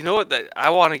 you know what? That I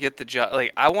want to get the job.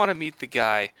 Like, I want to meet the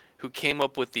guy who came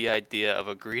up with the idea of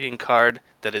a greeting card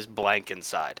that is blank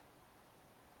inside.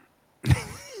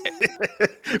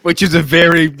 Which is a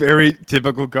very, very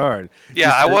typical card. Yeah,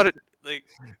 Just I want to like,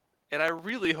 and I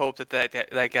really hope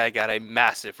that guy got a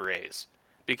massive raise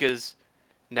because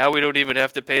now we don't even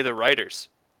have to pay the writers.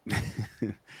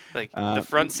 Like the uh,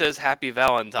 front says Happy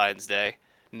Valentine's Day.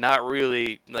 Not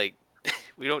really like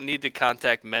we don't need to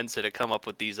contact Mensa to come up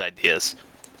with these ideas.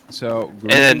 So And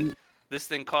then greeting, this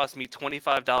thing cost me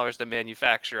 $25 to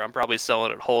manufacture. I'm probably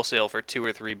selling it wholesale for $2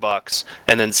 or $3,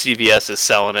 and then CVS is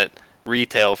selling it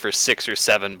retail for $6 or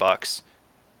 $7.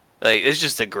 Like, it's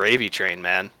just a gravy train,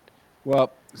 man.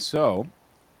 well, so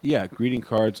yeah, greeting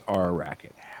cards are a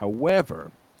racket.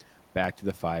 However, back to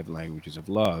the 5 languages of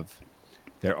love,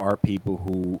 there are people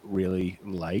who really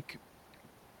like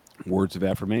words of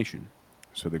affirmation.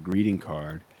 So the greeting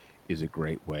card is a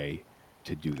great way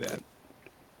to do that.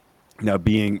 Now,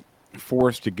 being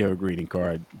forced to give a greeting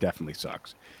card definitely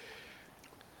sucks,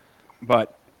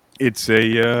 but it's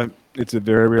a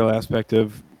very real aspect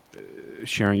of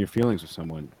sharing your feelings with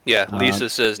someone. Yeah, Um, Lisa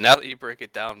says, now that you break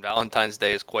it down, Valentine's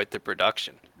Day is quite the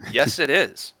production. Yes, it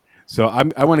is. so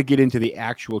I want to get into the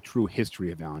actual true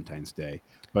history of Valentine's Day,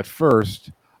 but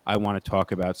first I want to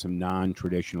talk about some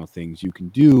non-traditional things you can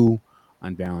do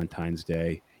on Valentine's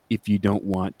Day if you don't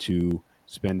want to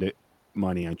spend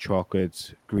money on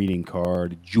chocolates, greeting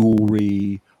card,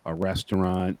 jewelry, a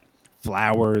restaurant,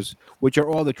 flowers, which are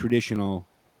all the traditional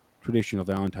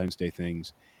Valentine's Day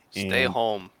things, Stay and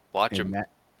home, watch a and that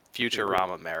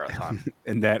Futurama marathon.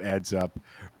 and that adds up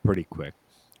pretty quick.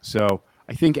 So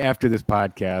I think after this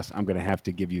podcast, I'm going to have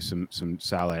to give you some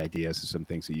solid ideas of some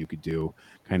things that you could do,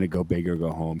 kind of go big or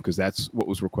go home, because that's what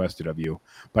was requested of you.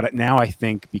 But now I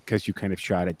think because you kind of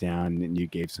shot it down and you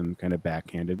gave some kind of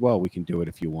backhanded, well, we can do it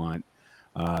if you want.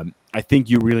 I think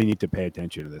you really need to pay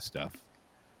attention to this stuff.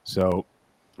 So,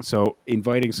 so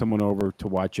inviting someone over to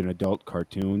watch an adult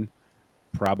cartoon,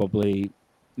 probably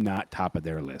not top of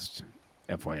their list.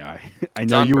 FYI, I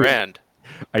It's know on you. brand.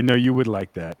 I know you would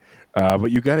like that,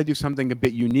 but you got to do something a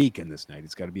bit unique in this night.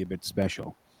 It's got to be a bit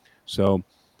special. So,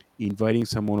 inviting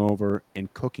someone over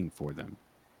and cooking for them,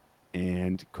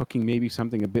 and cooking maybe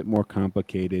something a bit more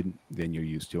complicated than you're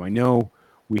used to. I know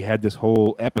we had this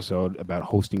whole episode about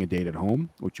hosting a date at home,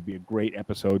 which would be a great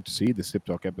episode to see, the Sip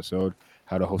Talk episode,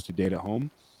 how to host a date at home.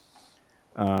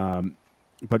 Um,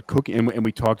 but cooking, and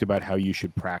we talked about how you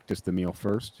should practice the meal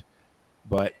first.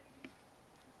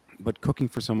 But cooking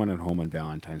for someone at home on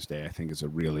Valentine's Day, I think, is a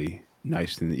really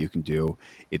nice thing that you can do.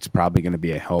 It's probably going to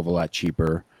be a hell of a lot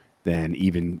cheaper than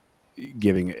even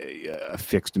giving a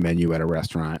fixed menu at a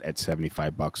restaurant at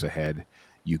 $75 a head.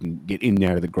 You can get in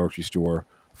there to the grocery store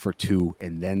for two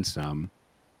and then some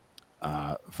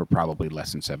for probably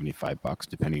less than $75,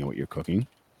 depending on what you're cooking.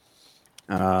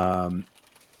 Um,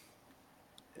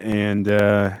 and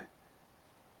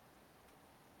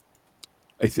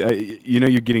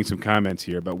you're getting some comments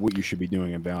here about what you should be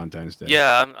doing on Valentine's Day.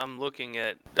 Yeah, I'm looking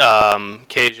at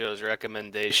Keijo's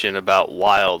recommendation about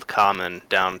Wild Common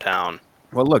downtown.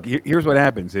 Well, look, here's what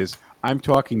happens is I'm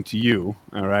talking to you,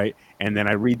 all right, and then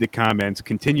I read the comments,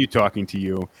 continue talking to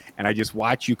you, and I just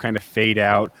watch you kind of fade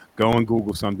out, go and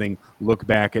Google something, look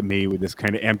back at me with this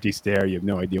kind of empty stare. You have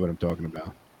no idea what I'm talking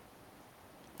about.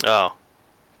 Oh,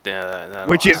 yeah, that'll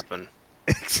Which is happen.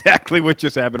 exactly what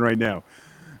just happened right now.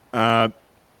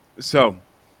 So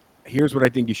here's what I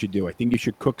think you should do. I think you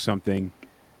should cook something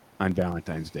on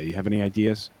Valentine's Day. You have any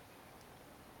ideas?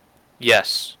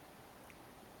 Yes.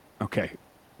 Okay.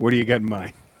 What do you got in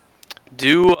mind?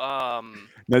 Do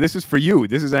No, this is for you.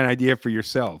 This is an idea for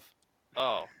yourself.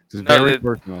 oh This is No, very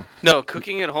personal. no,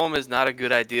 cooking at home is not a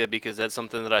good idea because that's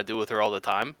something that I do with her all the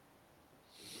time.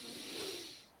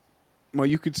 Well,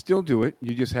 you could still do it.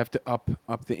 You just have to up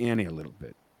the ante a little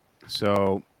bit.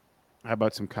 So, how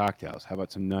about some cocktails? How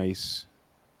about some nice?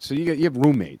 So you have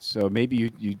roommates. So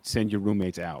maybe you send your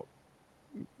roommates out.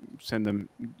 Send them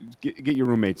get your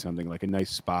roommates something like a nice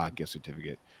spa gift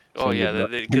certificate. Oh Send yeah, your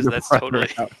because your that's brother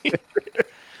totally.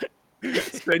 out.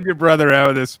 Send your brother out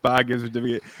with a spa gift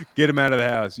certificate. Get him out of the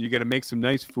house. You got to make some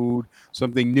nice food,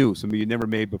 something new, something you never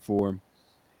made before,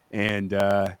 and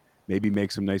maybe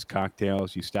make some nice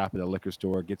cocktails. You stop at a liquor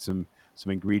store, get some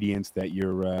ingredients that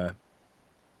you're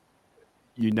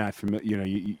not familiar,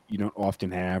 you don't often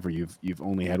have, or you've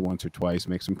only had once or twice.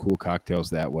 Make some cool cocktails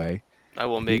that way. I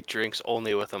will make drinks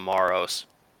only with Amaros.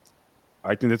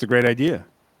 I think that's a great idea.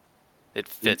 It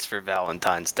fits for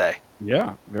Valentine's Day.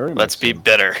 Yeah, very much. Let's be so.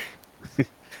 bitter.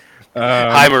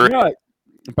 Hi, Marie. Yeah,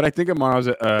 but I think Amaro's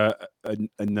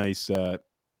a nice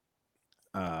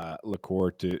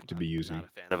liqueur to be using. Not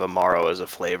a fan of Amaro as a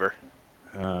flavor.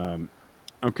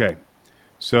 Okay,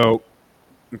 so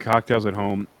cocktails at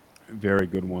home, very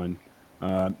good one.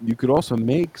 You could also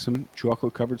make some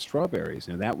chocolate-covered strawberries.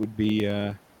 Now that would be,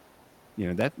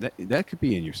 that could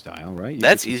be in your style, right? You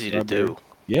That's could do easy to strawberry. do.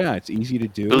 Yeah, it's easy to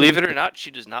do. Believe it or not, she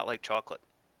does not like chocolate.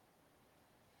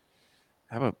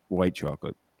 How about white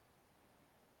chocolate?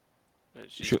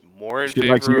 She's more in She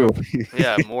likes favor you.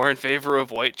 of more in favor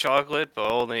of white chocolate, but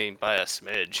only by a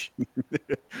smidge.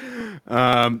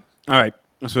 All right.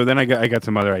 So then I got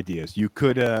some other ideas. You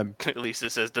could Lisa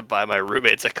says to buy my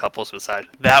roommates a couples massage.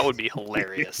 That would be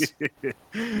hilarious.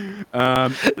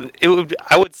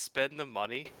 I would spend the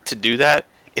money to do that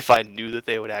if I knew that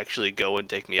they would actually go and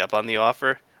take me up on the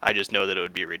offer. I just know that it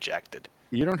would be rejected.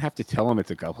 you don't have to tell them it's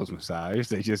a couples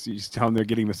massage. You just tell them they're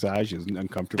getting massages and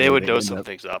uncomfortable. They would know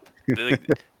something's up.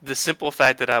 The simple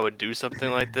fact that I would do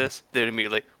something like this, they'd be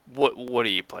like, "What are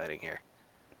you planning here?"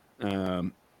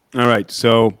 All right.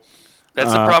 So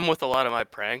That's the problem with a lot of my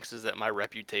pranks is that my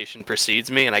reputation precedes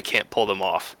me and I can't pull them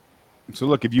off. So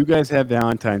look, if you guys have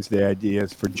Valentine's Day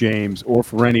ideas for James or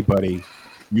for anybody,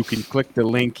 you can click the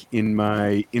link in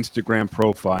my Instagram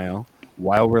profile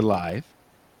while we're live,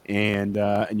 and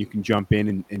you can jump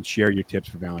in and share your tips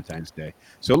for Valentine's Day.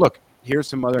 So look, here's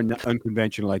some other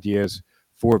unconventional ideas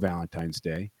for Valentine's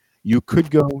Day. You could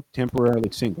go temporarily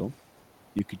single.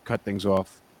 You could cut things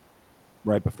off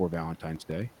right before Valentine's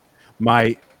Day.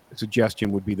 My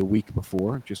suggestion would be the week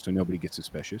before, just so nobody gets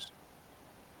suspicious,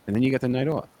 and then you get the night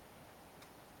off.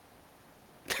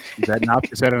 Is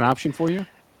that an option for you?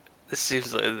 This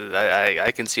seems like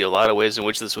I can see a lot of ways in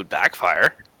which this would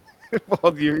backfire.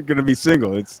 Well, you're going to be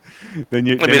single. If I'm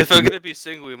going to be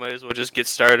single, we might as well just get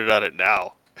started on it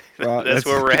now. Well, that's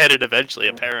where we're headed eventually,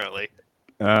 apparently.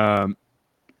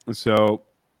 So,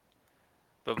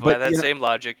 but by that same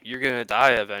logic, you're going to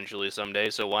die eventually someday.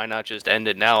 So why not just end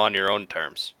it now on your own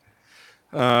terms?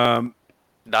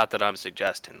 Not that I'm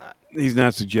suggesting that. He's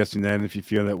not suggesting that. And if you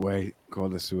feel that way, call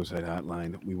the suicide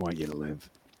hotline. We want you to live.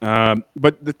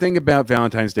 But the thing about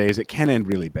Valentine's Day is it can end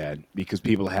really bad because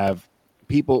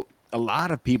a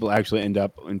lot of people actually end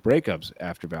up in breakups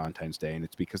after Valentine's Day, and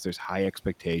it's because there's high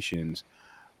expectations.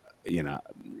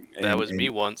 That was me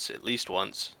once, at least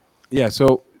once. Yeah.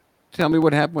 So tell me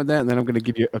what happened with that, and then I'm going to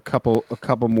give you a couple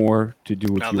more to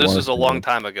do. Now, this was a long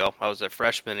time ago. I was a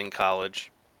freshman in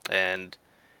college, and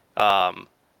I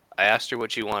asked her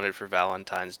what she wanted for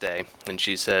Valentine's Day, and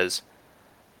she says,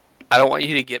 "I don't want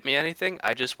you to get me anything.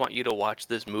 I just want you to watch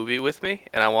this movie with me,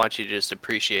 and I want you to just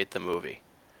appreciate the movie."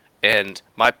 And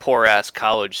my poor ass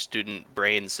college student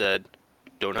brain said,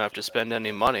 "Don't have to spend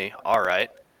any money. All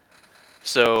right."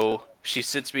 So she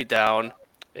sits me down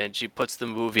and she puts the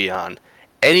movie on.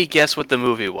 Any guess what the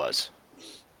movie was?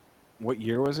 What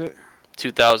year was it?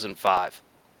 2005.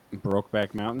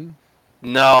 Brokeback Mountain?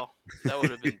 No, that would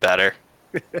have been better.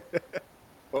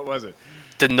 What was it?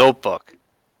 The Notebook.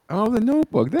 Oh, The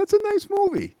Notebook. That's a nice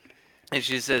movie. And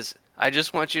she says, "I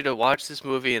just want you to watch this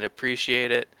movie and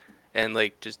appreciate it. And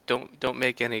just don't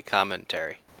make any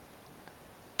commentary."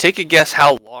 Take a guess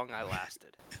how long I lasted.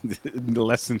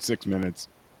 Less than 6 minutes.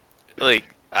 I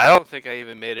don't think I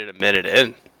even made it a minute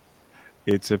in.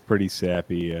 It's a pretty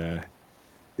sappy. And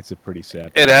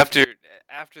after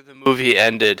the movie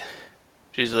ended,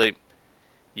 she's like,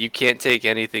 "You can't take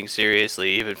anything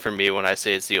seriously, even from me when I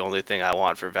say it's the only thing I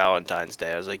want for Valentine's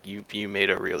Day." I was like, "You made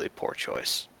a really poor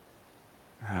choice."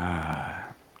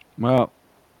 Well,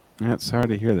 it's sorry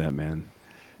to hear that, man.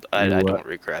 I don't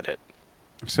regret it.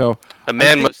 So a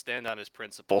man must stand on his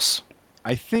principles.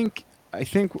 I think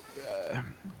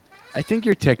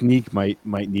your technique might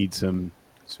need some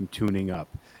tuning up.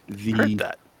 Heard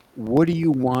that. What do you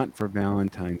want for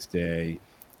Valentine's Day?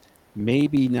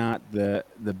 Maybe not the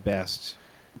best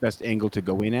angle to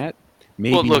go in at.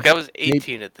 Maybe, well, look, I was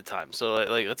 18 at the time, so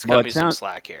let's cut me some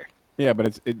slack here. Yeah,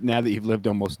 but now that you've lived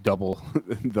almost double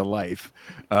the life,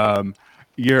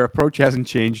 your approach hasn't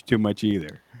changed too much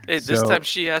either. Hey, this time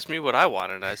she asked me what I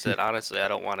wanted, and I said, honestly, I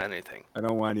don't want anything. I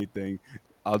don't want anything.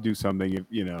 I'll do something if,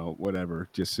 whatever,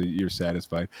 just so you're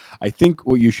satisfied. I think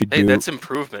what you should do... Hey, that's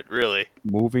improvement, really.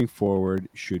 Moving forward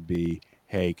should be,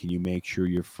 hey, can you make sure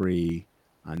you're free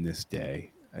on this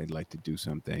day? I'd like to do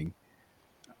something.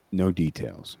 No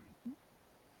details.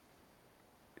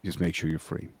 Just make sure you're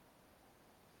free.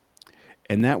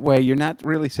 And that way, you're not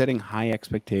really setting high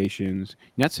expectations.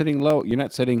 You're not setting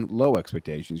low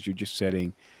expectations. You're just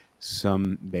setting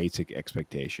some basic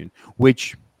expectation,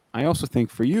 which I also think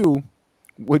for you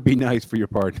would be nice for your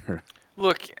partner.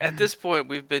 Look, at this point,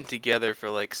 we've been together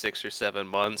for 6 or 7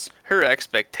 months. Her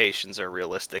expectations are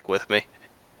realistic with me.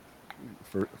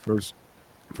 First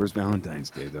Valentine's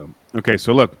Day, though. Okay,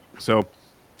 so look. So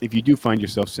if you do find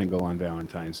yourself single on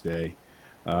Valentine's Day,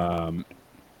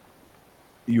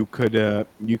 you could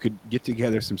get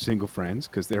together some single friends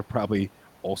because they're probably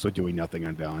also doing nothing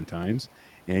on Valentine's,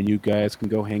 and you guys can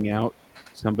go hang out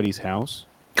at somebody's house.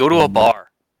 Go to a bar.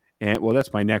 And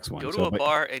that's my next one. Go to a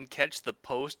bar and catch the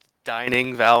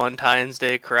post-dining Valentine's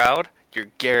Day crowd. you're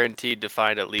guaranteed to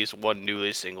find at least one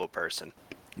newly single person.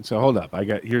 So hold up,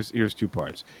 here's two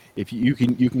parts. If you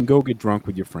can go get drunk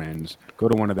with your friends, go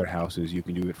to one of their houses. You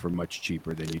can do it for much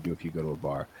cheaper than you do if you go to a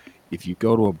bar. If you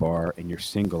go to a bar and you're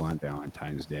single on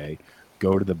Valentine's Day,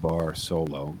 go to the bar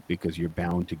solo because you're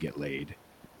bound to get laid.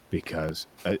 Because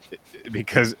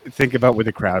think about what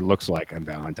the crowd looks like on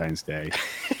Valentine's Day,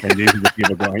 and these are the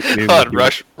people going.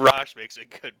 Rosh makes a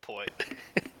good point.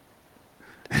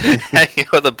 Hanging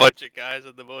with a bunch of guys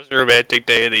on the most romantic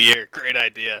day of the year. Great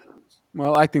idea.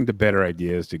 Well, I think the better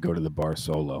idea is to go to the bar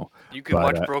solo. You can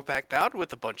watch Brokeback Mountain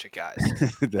with a bunch of guys.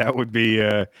 That would be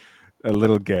a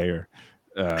little gayer.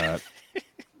 But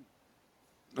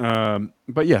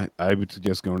yeah, I would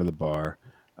suggest going to the bar,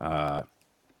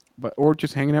 or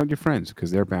just hanging out with your friends because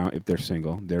they're bound. If they're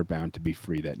single, they're bound to be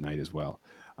free that night as well,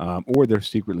 or they're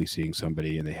secretly seeing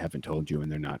somebody and they haven't told you and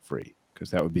they're not free because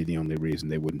that would be the only reason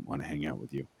they wouldn't want to hang out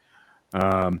with you.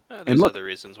 There's other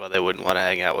reasons why they wouldn't want to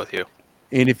hang out with you.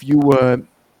 And if you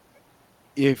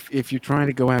if you're trying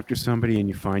to go after somebody and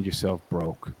you find yourself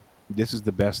broke, this is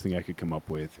the best thing I could come up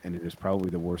with, and it is probably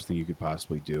the worst thing you could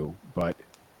possibly do. But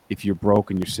if you're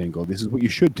broke and you're single, this is what you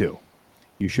should do.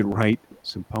 You should write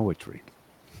some poetry.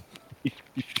 You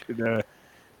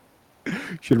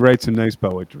should write some nice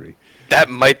poetry. That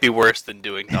might be worse than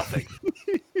doing nothing.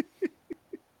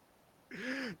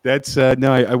 That's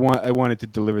no. I wanted to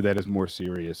deliver that as more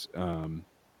serious.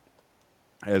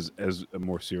 As a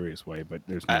more serious way, but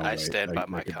there's no way. I stand by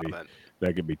my comment.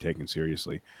 That could be taken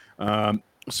seriously.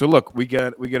 So look, we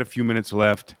got a few minutes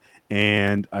left,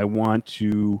 and I want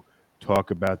to talk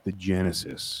about the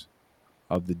genesis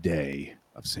of the day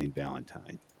of St.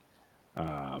 Valentine.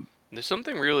 There's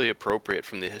something really appropriate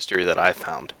from the history that I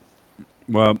found.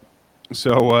 Well,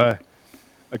 so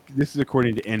this is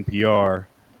according to NPR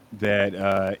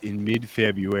that in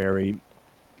mid-February,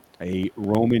 a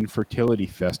Roman fertility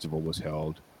festival was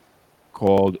held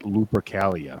called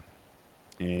Lupercalia,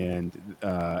 and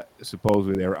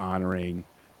supposedly they were honoring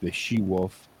the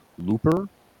she-wolf Luper,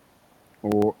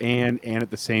 and at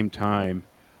the same time,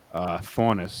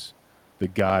 Faunus, the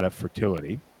god of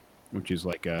fertility, which is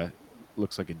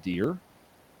looks like a deer.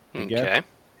 I guess. Okay.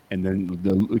 And then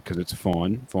because it's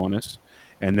Faunus,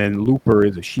 and then Luper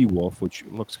is a she-wolf, which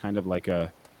looks kind of like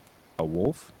a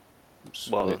wolf.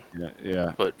 Well,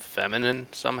 yeah, but feminine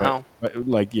somehow. But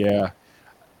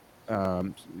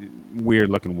weird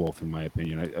looking wolf in my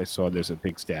opinion. I saw there's a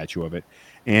big statue of it,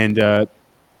 and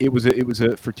it was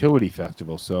a fertility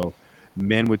festival. So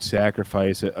men would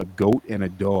sacrifice a goat and a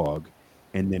dog,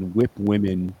 and then whip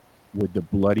women with the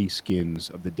bloody skins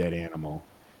of the dead animal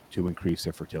to increase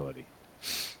their fertility.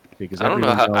 Because I don't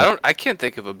know how. I can't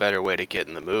think of a better way to get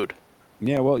in the mood.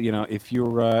 Yeah, well, if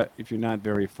you're not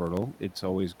very fertile, it's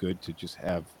always good to just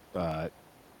have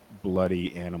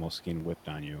bloody animal skin whipped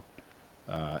on you.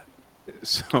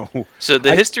 So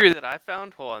the history that I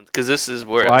found, hold on, because this is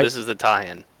where this is the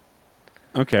tie-in.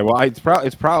 Okay, well, it's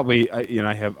probably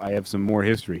I have some more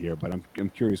history here, but I'm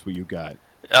curious what you got.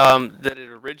 That it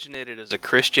originated as a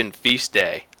Christian feast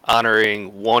day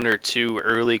honoring one or two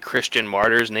early Christian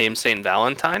martyrs named Saint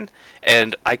Valentine,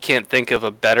 and I can't think of a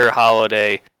better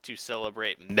holiday to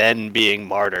celebrate men being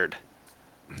martyred.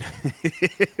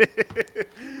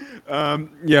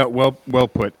 Yeah, well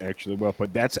put. Actually, well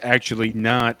put. That's actually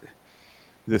not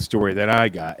the story that I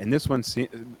got, and this one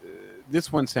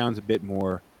sounds a bit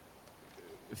more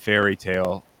fairy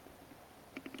tale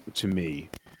to me,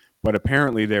 but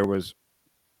apparently there was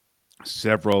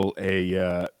several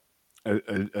a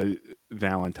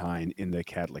Valentine in the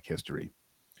Catholic history.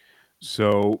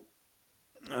 So,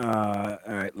 all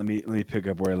right, let me pick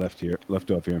up where I left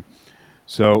off here.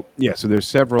 So yeah, so there's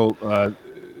several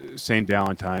Saint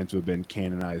Valentines who have been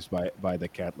canonized by the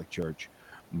Catholic Church,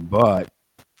 but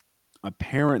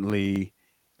apparently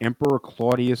Emperor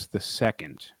Claudius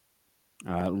II,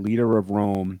 leader of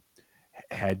Rome,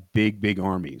 had big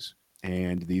armies,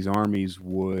 and these armies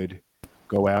would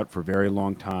go out for very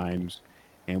long times.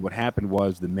 And what happened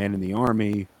was the men in the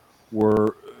army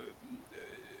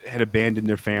had abandoned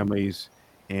their families,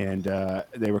 and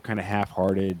they were kind of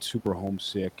half-hearted, super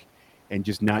homesick, and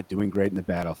just not doing great in the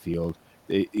battlefield.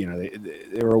 They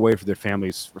were away from their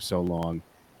families for so long.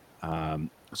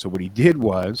 So what he did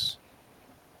was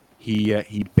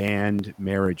he banned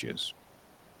marriages,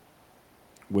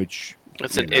 which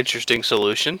that's an interesting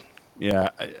solution. Yeah,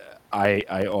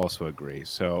 I also agree.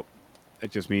 So it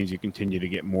just means you continue to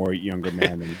get more younger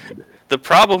men. The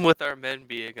problem with our men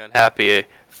being unhappy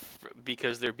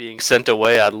because they're being sent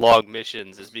away on long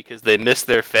missions is because they miss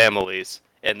their families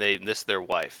and they miss their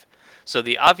wife. So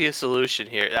the obvious solution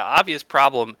here, the obvious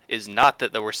problem is not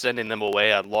that we're sending them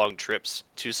away on long trips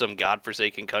to some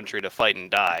godforsaken country to fight and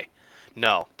die.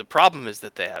 No, the problem is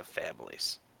that they have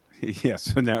families. Yeah,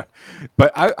 so now,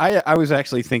 but I was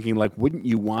actually thinking, like, wouldn't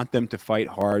you want them to fight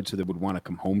hard so they would want to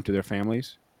come home to their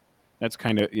families? That's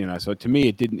kind of, so to me,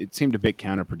 it seemed a bit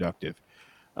counterproductive.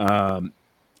 Um,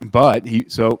 but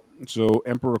so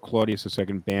Emperor Claudius II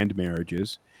banned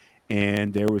marriages,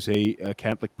 and there was a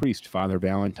Catholic priest, Father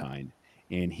Valentine,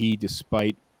 and he,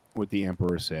 despite what the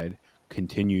emperor said,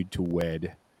 continued to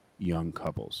wed young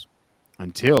couples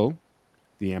until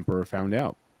the emperor found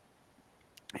out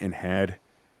and had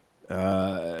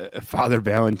Father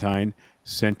Valentine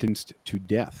sentenced to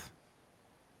death,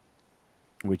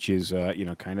 which is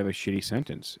kind of a shitty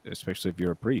sentence, especially if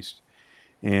you're a priest.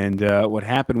 And what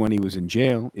happened when he was in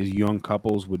jail is young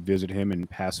couples would visit him and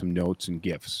pass him notes and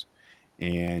gifts.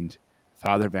 And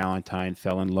Father Valentine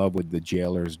fell in love with the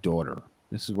jailer's daughter.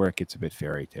 This is where it gets a bit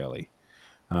fairy tale-y.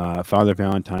 Father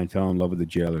Valentine fell in love with the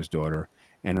jailer's daughter,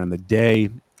 and on the day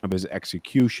of his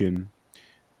execution,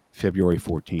 February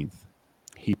 14th,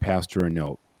 he passed her a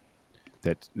note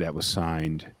that was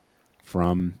signed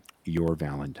from your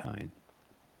Valentine.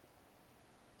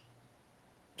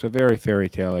 So very fairy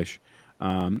tale-ish.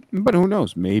 But who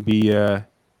knows? Maybe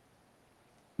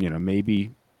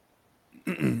maybe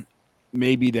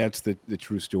maybe that's the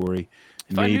true story.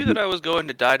 If I knew that I was going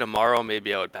to die tomorrow,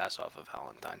 maybe I would pass off a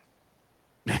Valentine.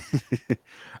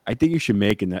 I think you should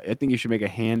make a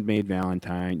handmade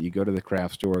Valentine. You go to the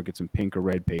craft store, get some pink or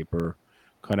red paper,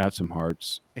 cut out some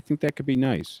hearts. I think that could be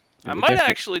nice. I might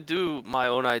actually do my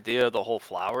own idea of the whole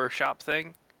flower shop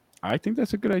thing. I think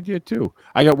that's a good idea too.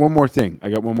 I got one more thing,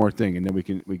 and then we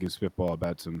can spitball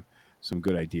about some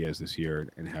good ideas this year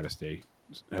and how to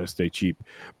stay cheap.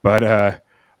 But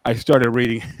I started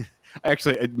reading.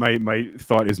 Actually, my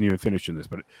thought isn't even finished in this,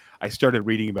 but I started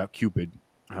reading about Cupid,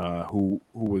 who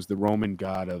was the Roman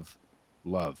god of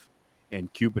love,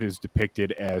 and Cupid is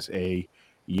depicted as a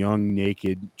young,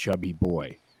 naked, chubby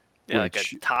boy. Yeah, like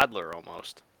a toddler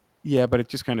almost. Yeah, but it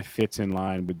just kind of fits in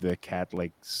line with the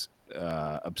Catholic's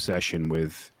obsession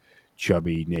with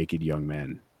chubby, naked young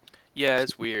men. Yeah,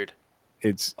 it's weird.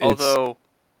 Although,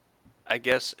 I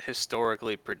guess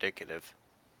historically predicative.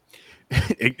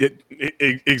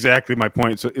 Exactly my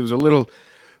point. So it was a little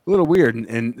weird,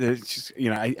 and it's just,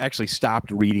 I actually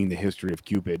stopped reading the history of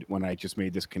Cupid when I just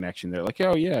made this connection. They're like,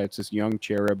 oh yeah, it's this young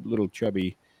cherub, little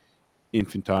chubby,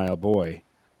 infantile boy,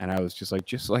 and I was just like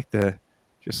the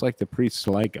priests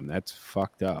like him. That's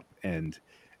fucked up, and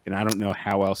I don't know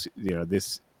how else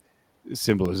this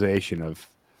symbolization of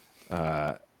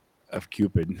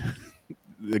Cupid,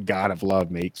 the god of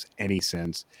love, makes any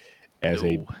sense as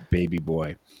a baby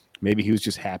boy. Maybe he was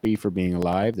just happy for being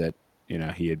alive, that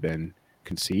he had been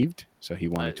conceived, so he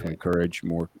wanted to encourage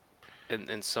more.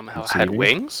 And somehow conceiving. Had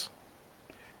wings.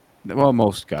 Well,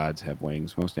 most gods have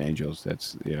wings. Most angels.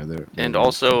 That's they're and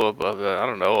also I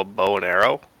don't know, a bow and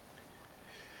arrow.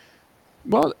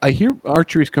 Well, I hear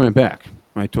archery's coming back.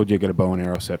 I told you I got a bow and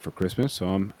arrow set for Christmas, so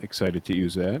I'm excited to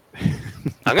use that.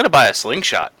 I'm gonna buy a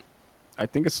slingshot. I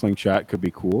think a slingshot could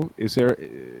be cool. Is there?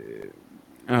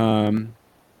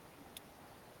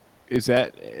 Is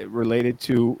that related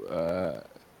to?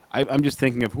 I'm just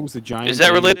thinking of who's the giant. Is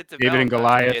that related to David and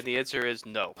Goliath? And the answer is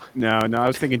no. No. I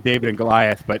was thinking David and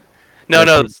Goliath, but no.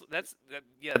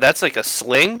 That's like a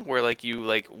sling where like you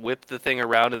like whip the thing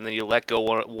around and then you let go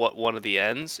one of the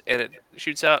ends and it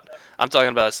shoots out. I'm talking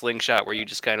about a slingshot where you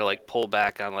just kind of like pull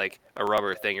back on like a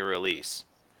rubber thing and release.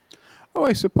 Oh,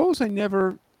 I suppose I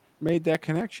never made that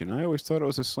connection. I always thought it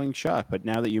was a slingshot, but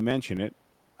now that you mention it,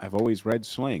 I've always read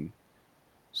sling.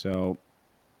 So,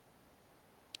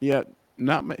 yeah,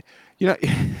 not my,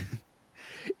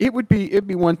 it'd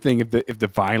be one thing if the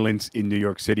violence in New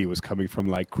York City was coming from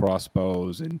like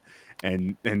crossbows and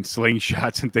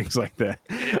slingshots and things like that,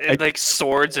 and like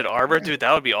swords and armor, dude.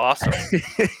 That would be awesome.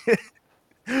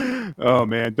 Oh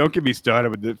man, don't get me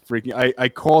started with the freaking. I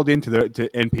called into to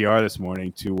NPR this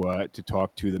morning to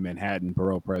talk to the Manhattan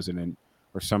borough president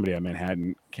or somebody at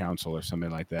Manhattan Council or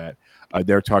something like that.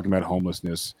 They're talking about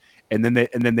homelessness, and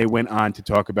then they went on to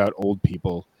talk about old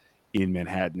people in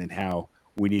Manhattan and how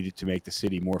we needed to make the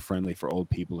city more friendly for old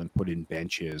people and put in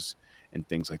benches and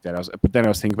things like that. But then I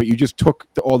was thinking, but you just took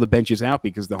all the benches out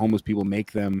because the homeless people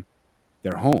make them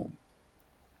their home.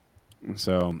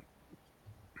 So,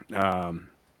 I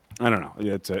don't know.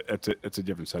 It's a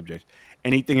different subject.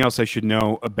 Anything else I should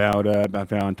know about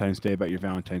Valentine's Day, about your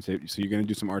Valentine's Day? So you're going to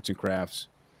do some arts and crafts.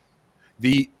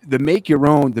 The make your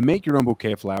own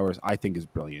bouquet of flowers, I think, is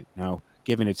brilliant. Now,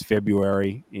 given it's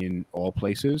February in all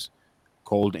places,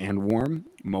 cold and warm.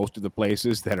 Most of the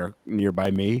places that are nearby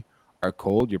me are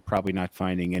cold. You're probably not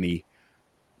finding any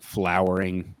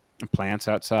flowering plants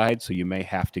outside, so you may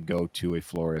have to go to a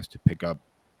florist to pick up.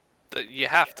 You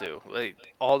have to. Like,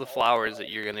 all the flowers that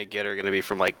you're gonna get are gonna be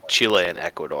from like Chile and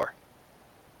Ecuador.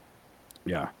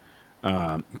 Yeah.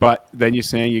 But then you're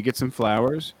saying you get some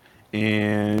flowers,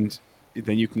 and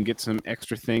then you can get some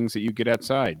extra things that you get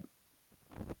outside,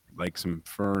 like some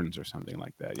ferns or something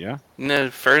like that. Yeah. No,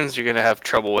 ferns you're gonna have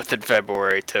trouble with in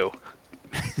February too.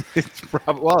 It's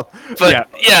probably well, But yeah.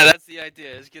 yeah, that's the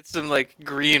idea. Is get some like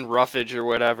green roughage or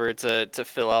whatever to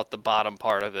fill out the bottom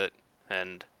part of it,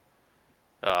 and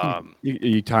Are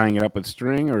you tying it up with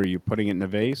string, or are you putting it in a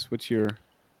vase? What's your?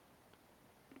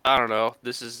 I don't know.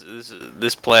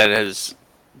 This plant has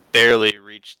barely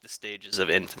reached the stages of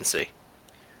infancy.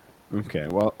 Okay.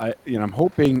 Well, I'm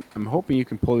hoping you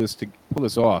can pull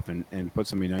this off and put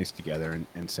something nice together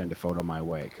and send a photo my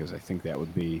way, because I think that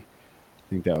would be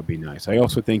nice. I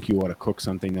also think you ought to cook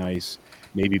something nice,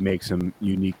 maybe make some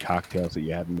unique cocktails that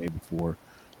you haven't made before.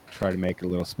 Try to make it a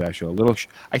little special. A little.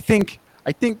 I think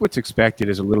what's expected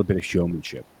is a little bit of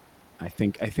showmanship. I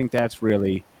think that's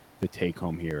really the take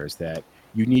home here, is that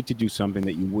you need to do something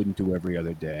that you wouldn't do every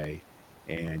other day,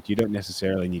 and you don't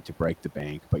necessarily need to break the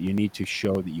bank, but you need to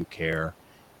show that you care,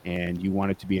 and you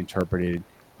want it to be interpreted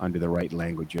under the right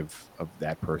language of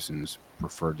that person's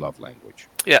preferred love language.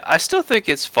 Yeah, I still think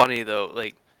it's funny though.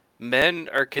 Like, men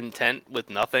are content with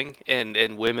nothing,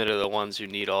 and women are the ones who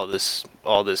need all this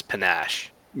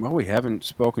panache. Well, we haven't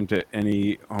spoken to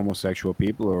any homosexual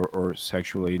people or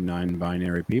sexually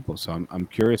non-binary people, so I'm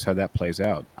curious how that plays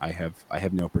out. I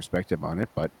have no perspective on it,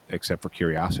 but except for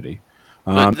curiosity.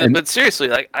 But seriously,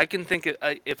 like, I can think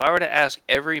if I were to ask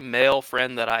every male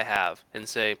friend that I have and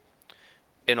say,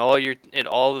 in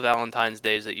all the Valentine's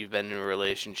days that you've been in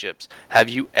relationships, have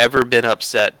you ever been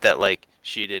upset that like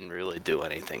she didn't really do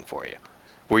anything for you?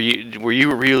 Were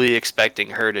you really expecting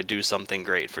her to do something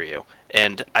great for you?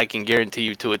 And I can guarantee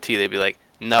you to a T, they'd be like,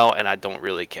 no, and I don't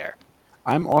really care.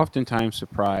 I'm oftentimes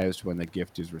surprised when the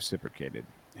gift is reciprocated,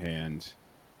 and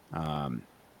um,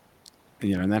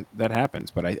 and that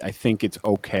happens. But I think it's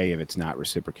okay if it's not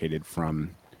reciprocated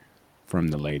from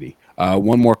the lady.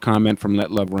 One more comment from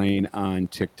Let Love Rain on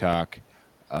TikTok.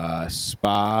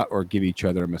 Spa or give each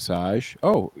other a massage.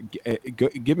 Oh,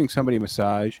 giving somebody a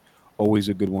massage, always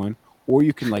a good one. Or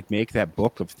you can like make that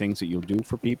book of things that you'll do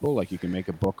for people. Like you can make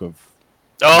a book of.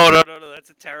 Oh no, that's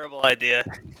a terrible idea.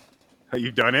 Have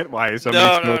you done it? Why is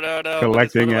somebody No.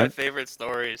 collecting One of my it? favorite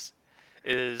stories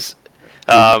is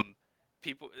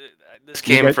people. This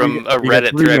came You got from a 3 Reddit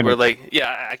thread where minutes. like,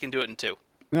 yeah, I can do it in 2.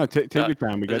 No, take your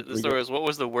time. The story was, what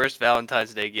was the worst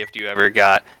Valentine's Day gift you ever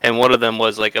got? And one of them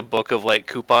was like a book of like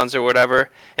coupons or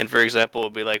whatever. And for example, it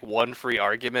would be like 1 free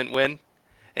argument win.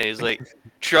 And he's like,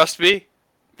 trust me,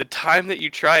 the time that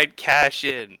you try and cash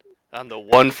in on the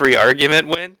 1 free argument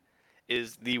win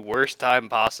is the worst time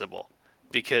possible,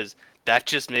 because that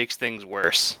just makes things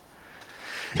worse.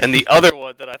 And the other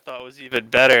one that I thought was even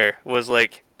better was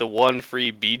like the 1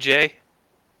 free BJ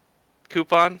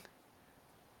coupon.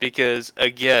 Because,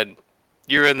 again,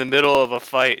 you're in the middle of a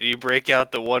fight and you break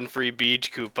out the 1 free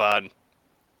Beej coupon.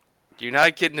 You're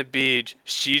not getting a Beej.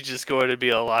 She's just going to be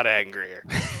a lot angrier.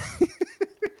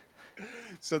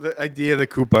 So the idea of the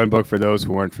coupon book, for those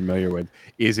who aren't familiar with,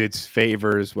 is its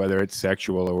favors, whether it's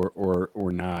sexual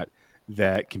or not,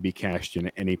 that can be cashed in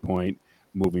at any point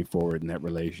moving forward in that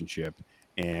relationship.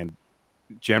 And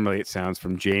generally, it sounds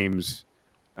from James.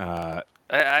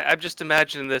 I'm just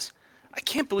imagining this. I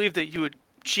can't believe that you would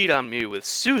cheat on me with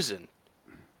Susan.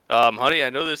 Honey, I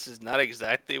know this is not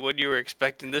exactly when you were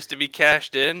expecting this to be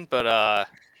cashed in, but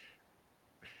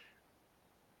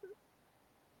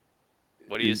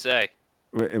what do you say?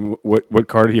 And what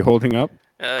card are you holding up?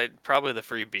 Probably the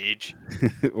free Beej.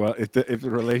 Well, if the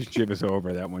relationship is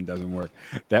over, that one doesn't work.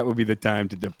 That would be the time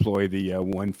to deploy the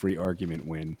 1 free argument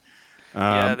win.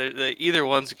 Yeah, either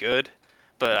one's good,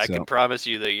 but I So- can promise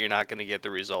you that you're not going to get the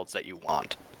results that you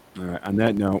want. All right. On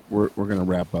that note, we're going to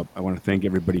wrap up. I want to thank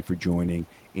everybody for joining.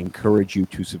 Encourage you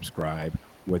to subscribe,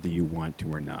 whether you want to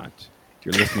or not. If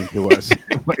you're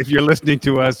listening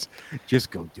to us, just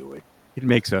go do it. It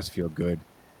makes us feel good.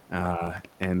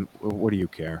 And what do you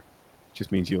care? It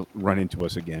just means you'll run into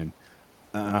us again.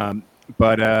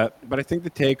 But I think the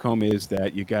take home is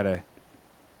that you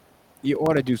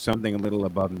ought to do something a little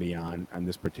above and beyond on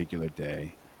this particular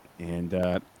day,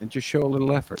 and just show a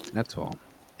little effort. That's all.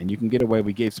 And you can get away.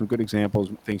 We gave some good examples,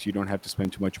 things you don't have to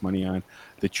spend too much money on.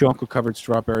 The chocolate-covered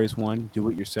strawberries one, do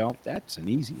it yourself. That's an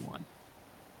easy one.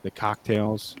 The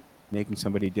cocktails, making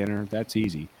somebody dinner, that's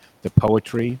easy. The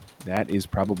poetry, that is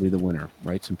probably the winner.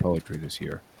 Write some poetry this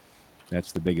year.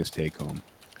 That's the biggest take home.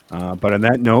 But on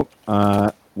that note,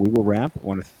 we will wrap. I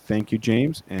want to thank you,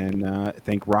 James, and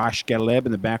thank Rosh Galeb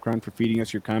in the background for feeding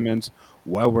us your comments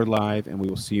while we're live, and we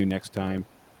will see you next time.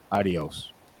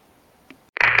 Adios.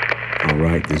 All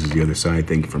right, this is The Other Side.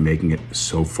 Thank you for making it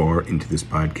so far into this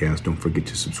podcast. Don't forget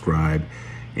to subscribe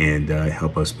and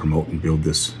help us promote and build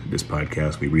this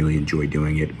podcast. We really enjoy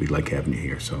doing it. We like having you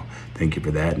here, so thank you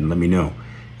for that. And let me know,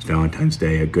 is Valentine's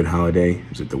Day a good holiday?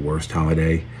 Is it the worst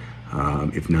holiday?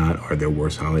 If not, are there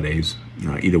worse holidays?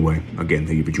 Either way, again,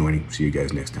 thank you for joining. See you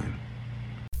guys next time.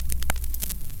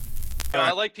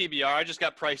 I like PBR. I just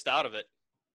got priced out of it.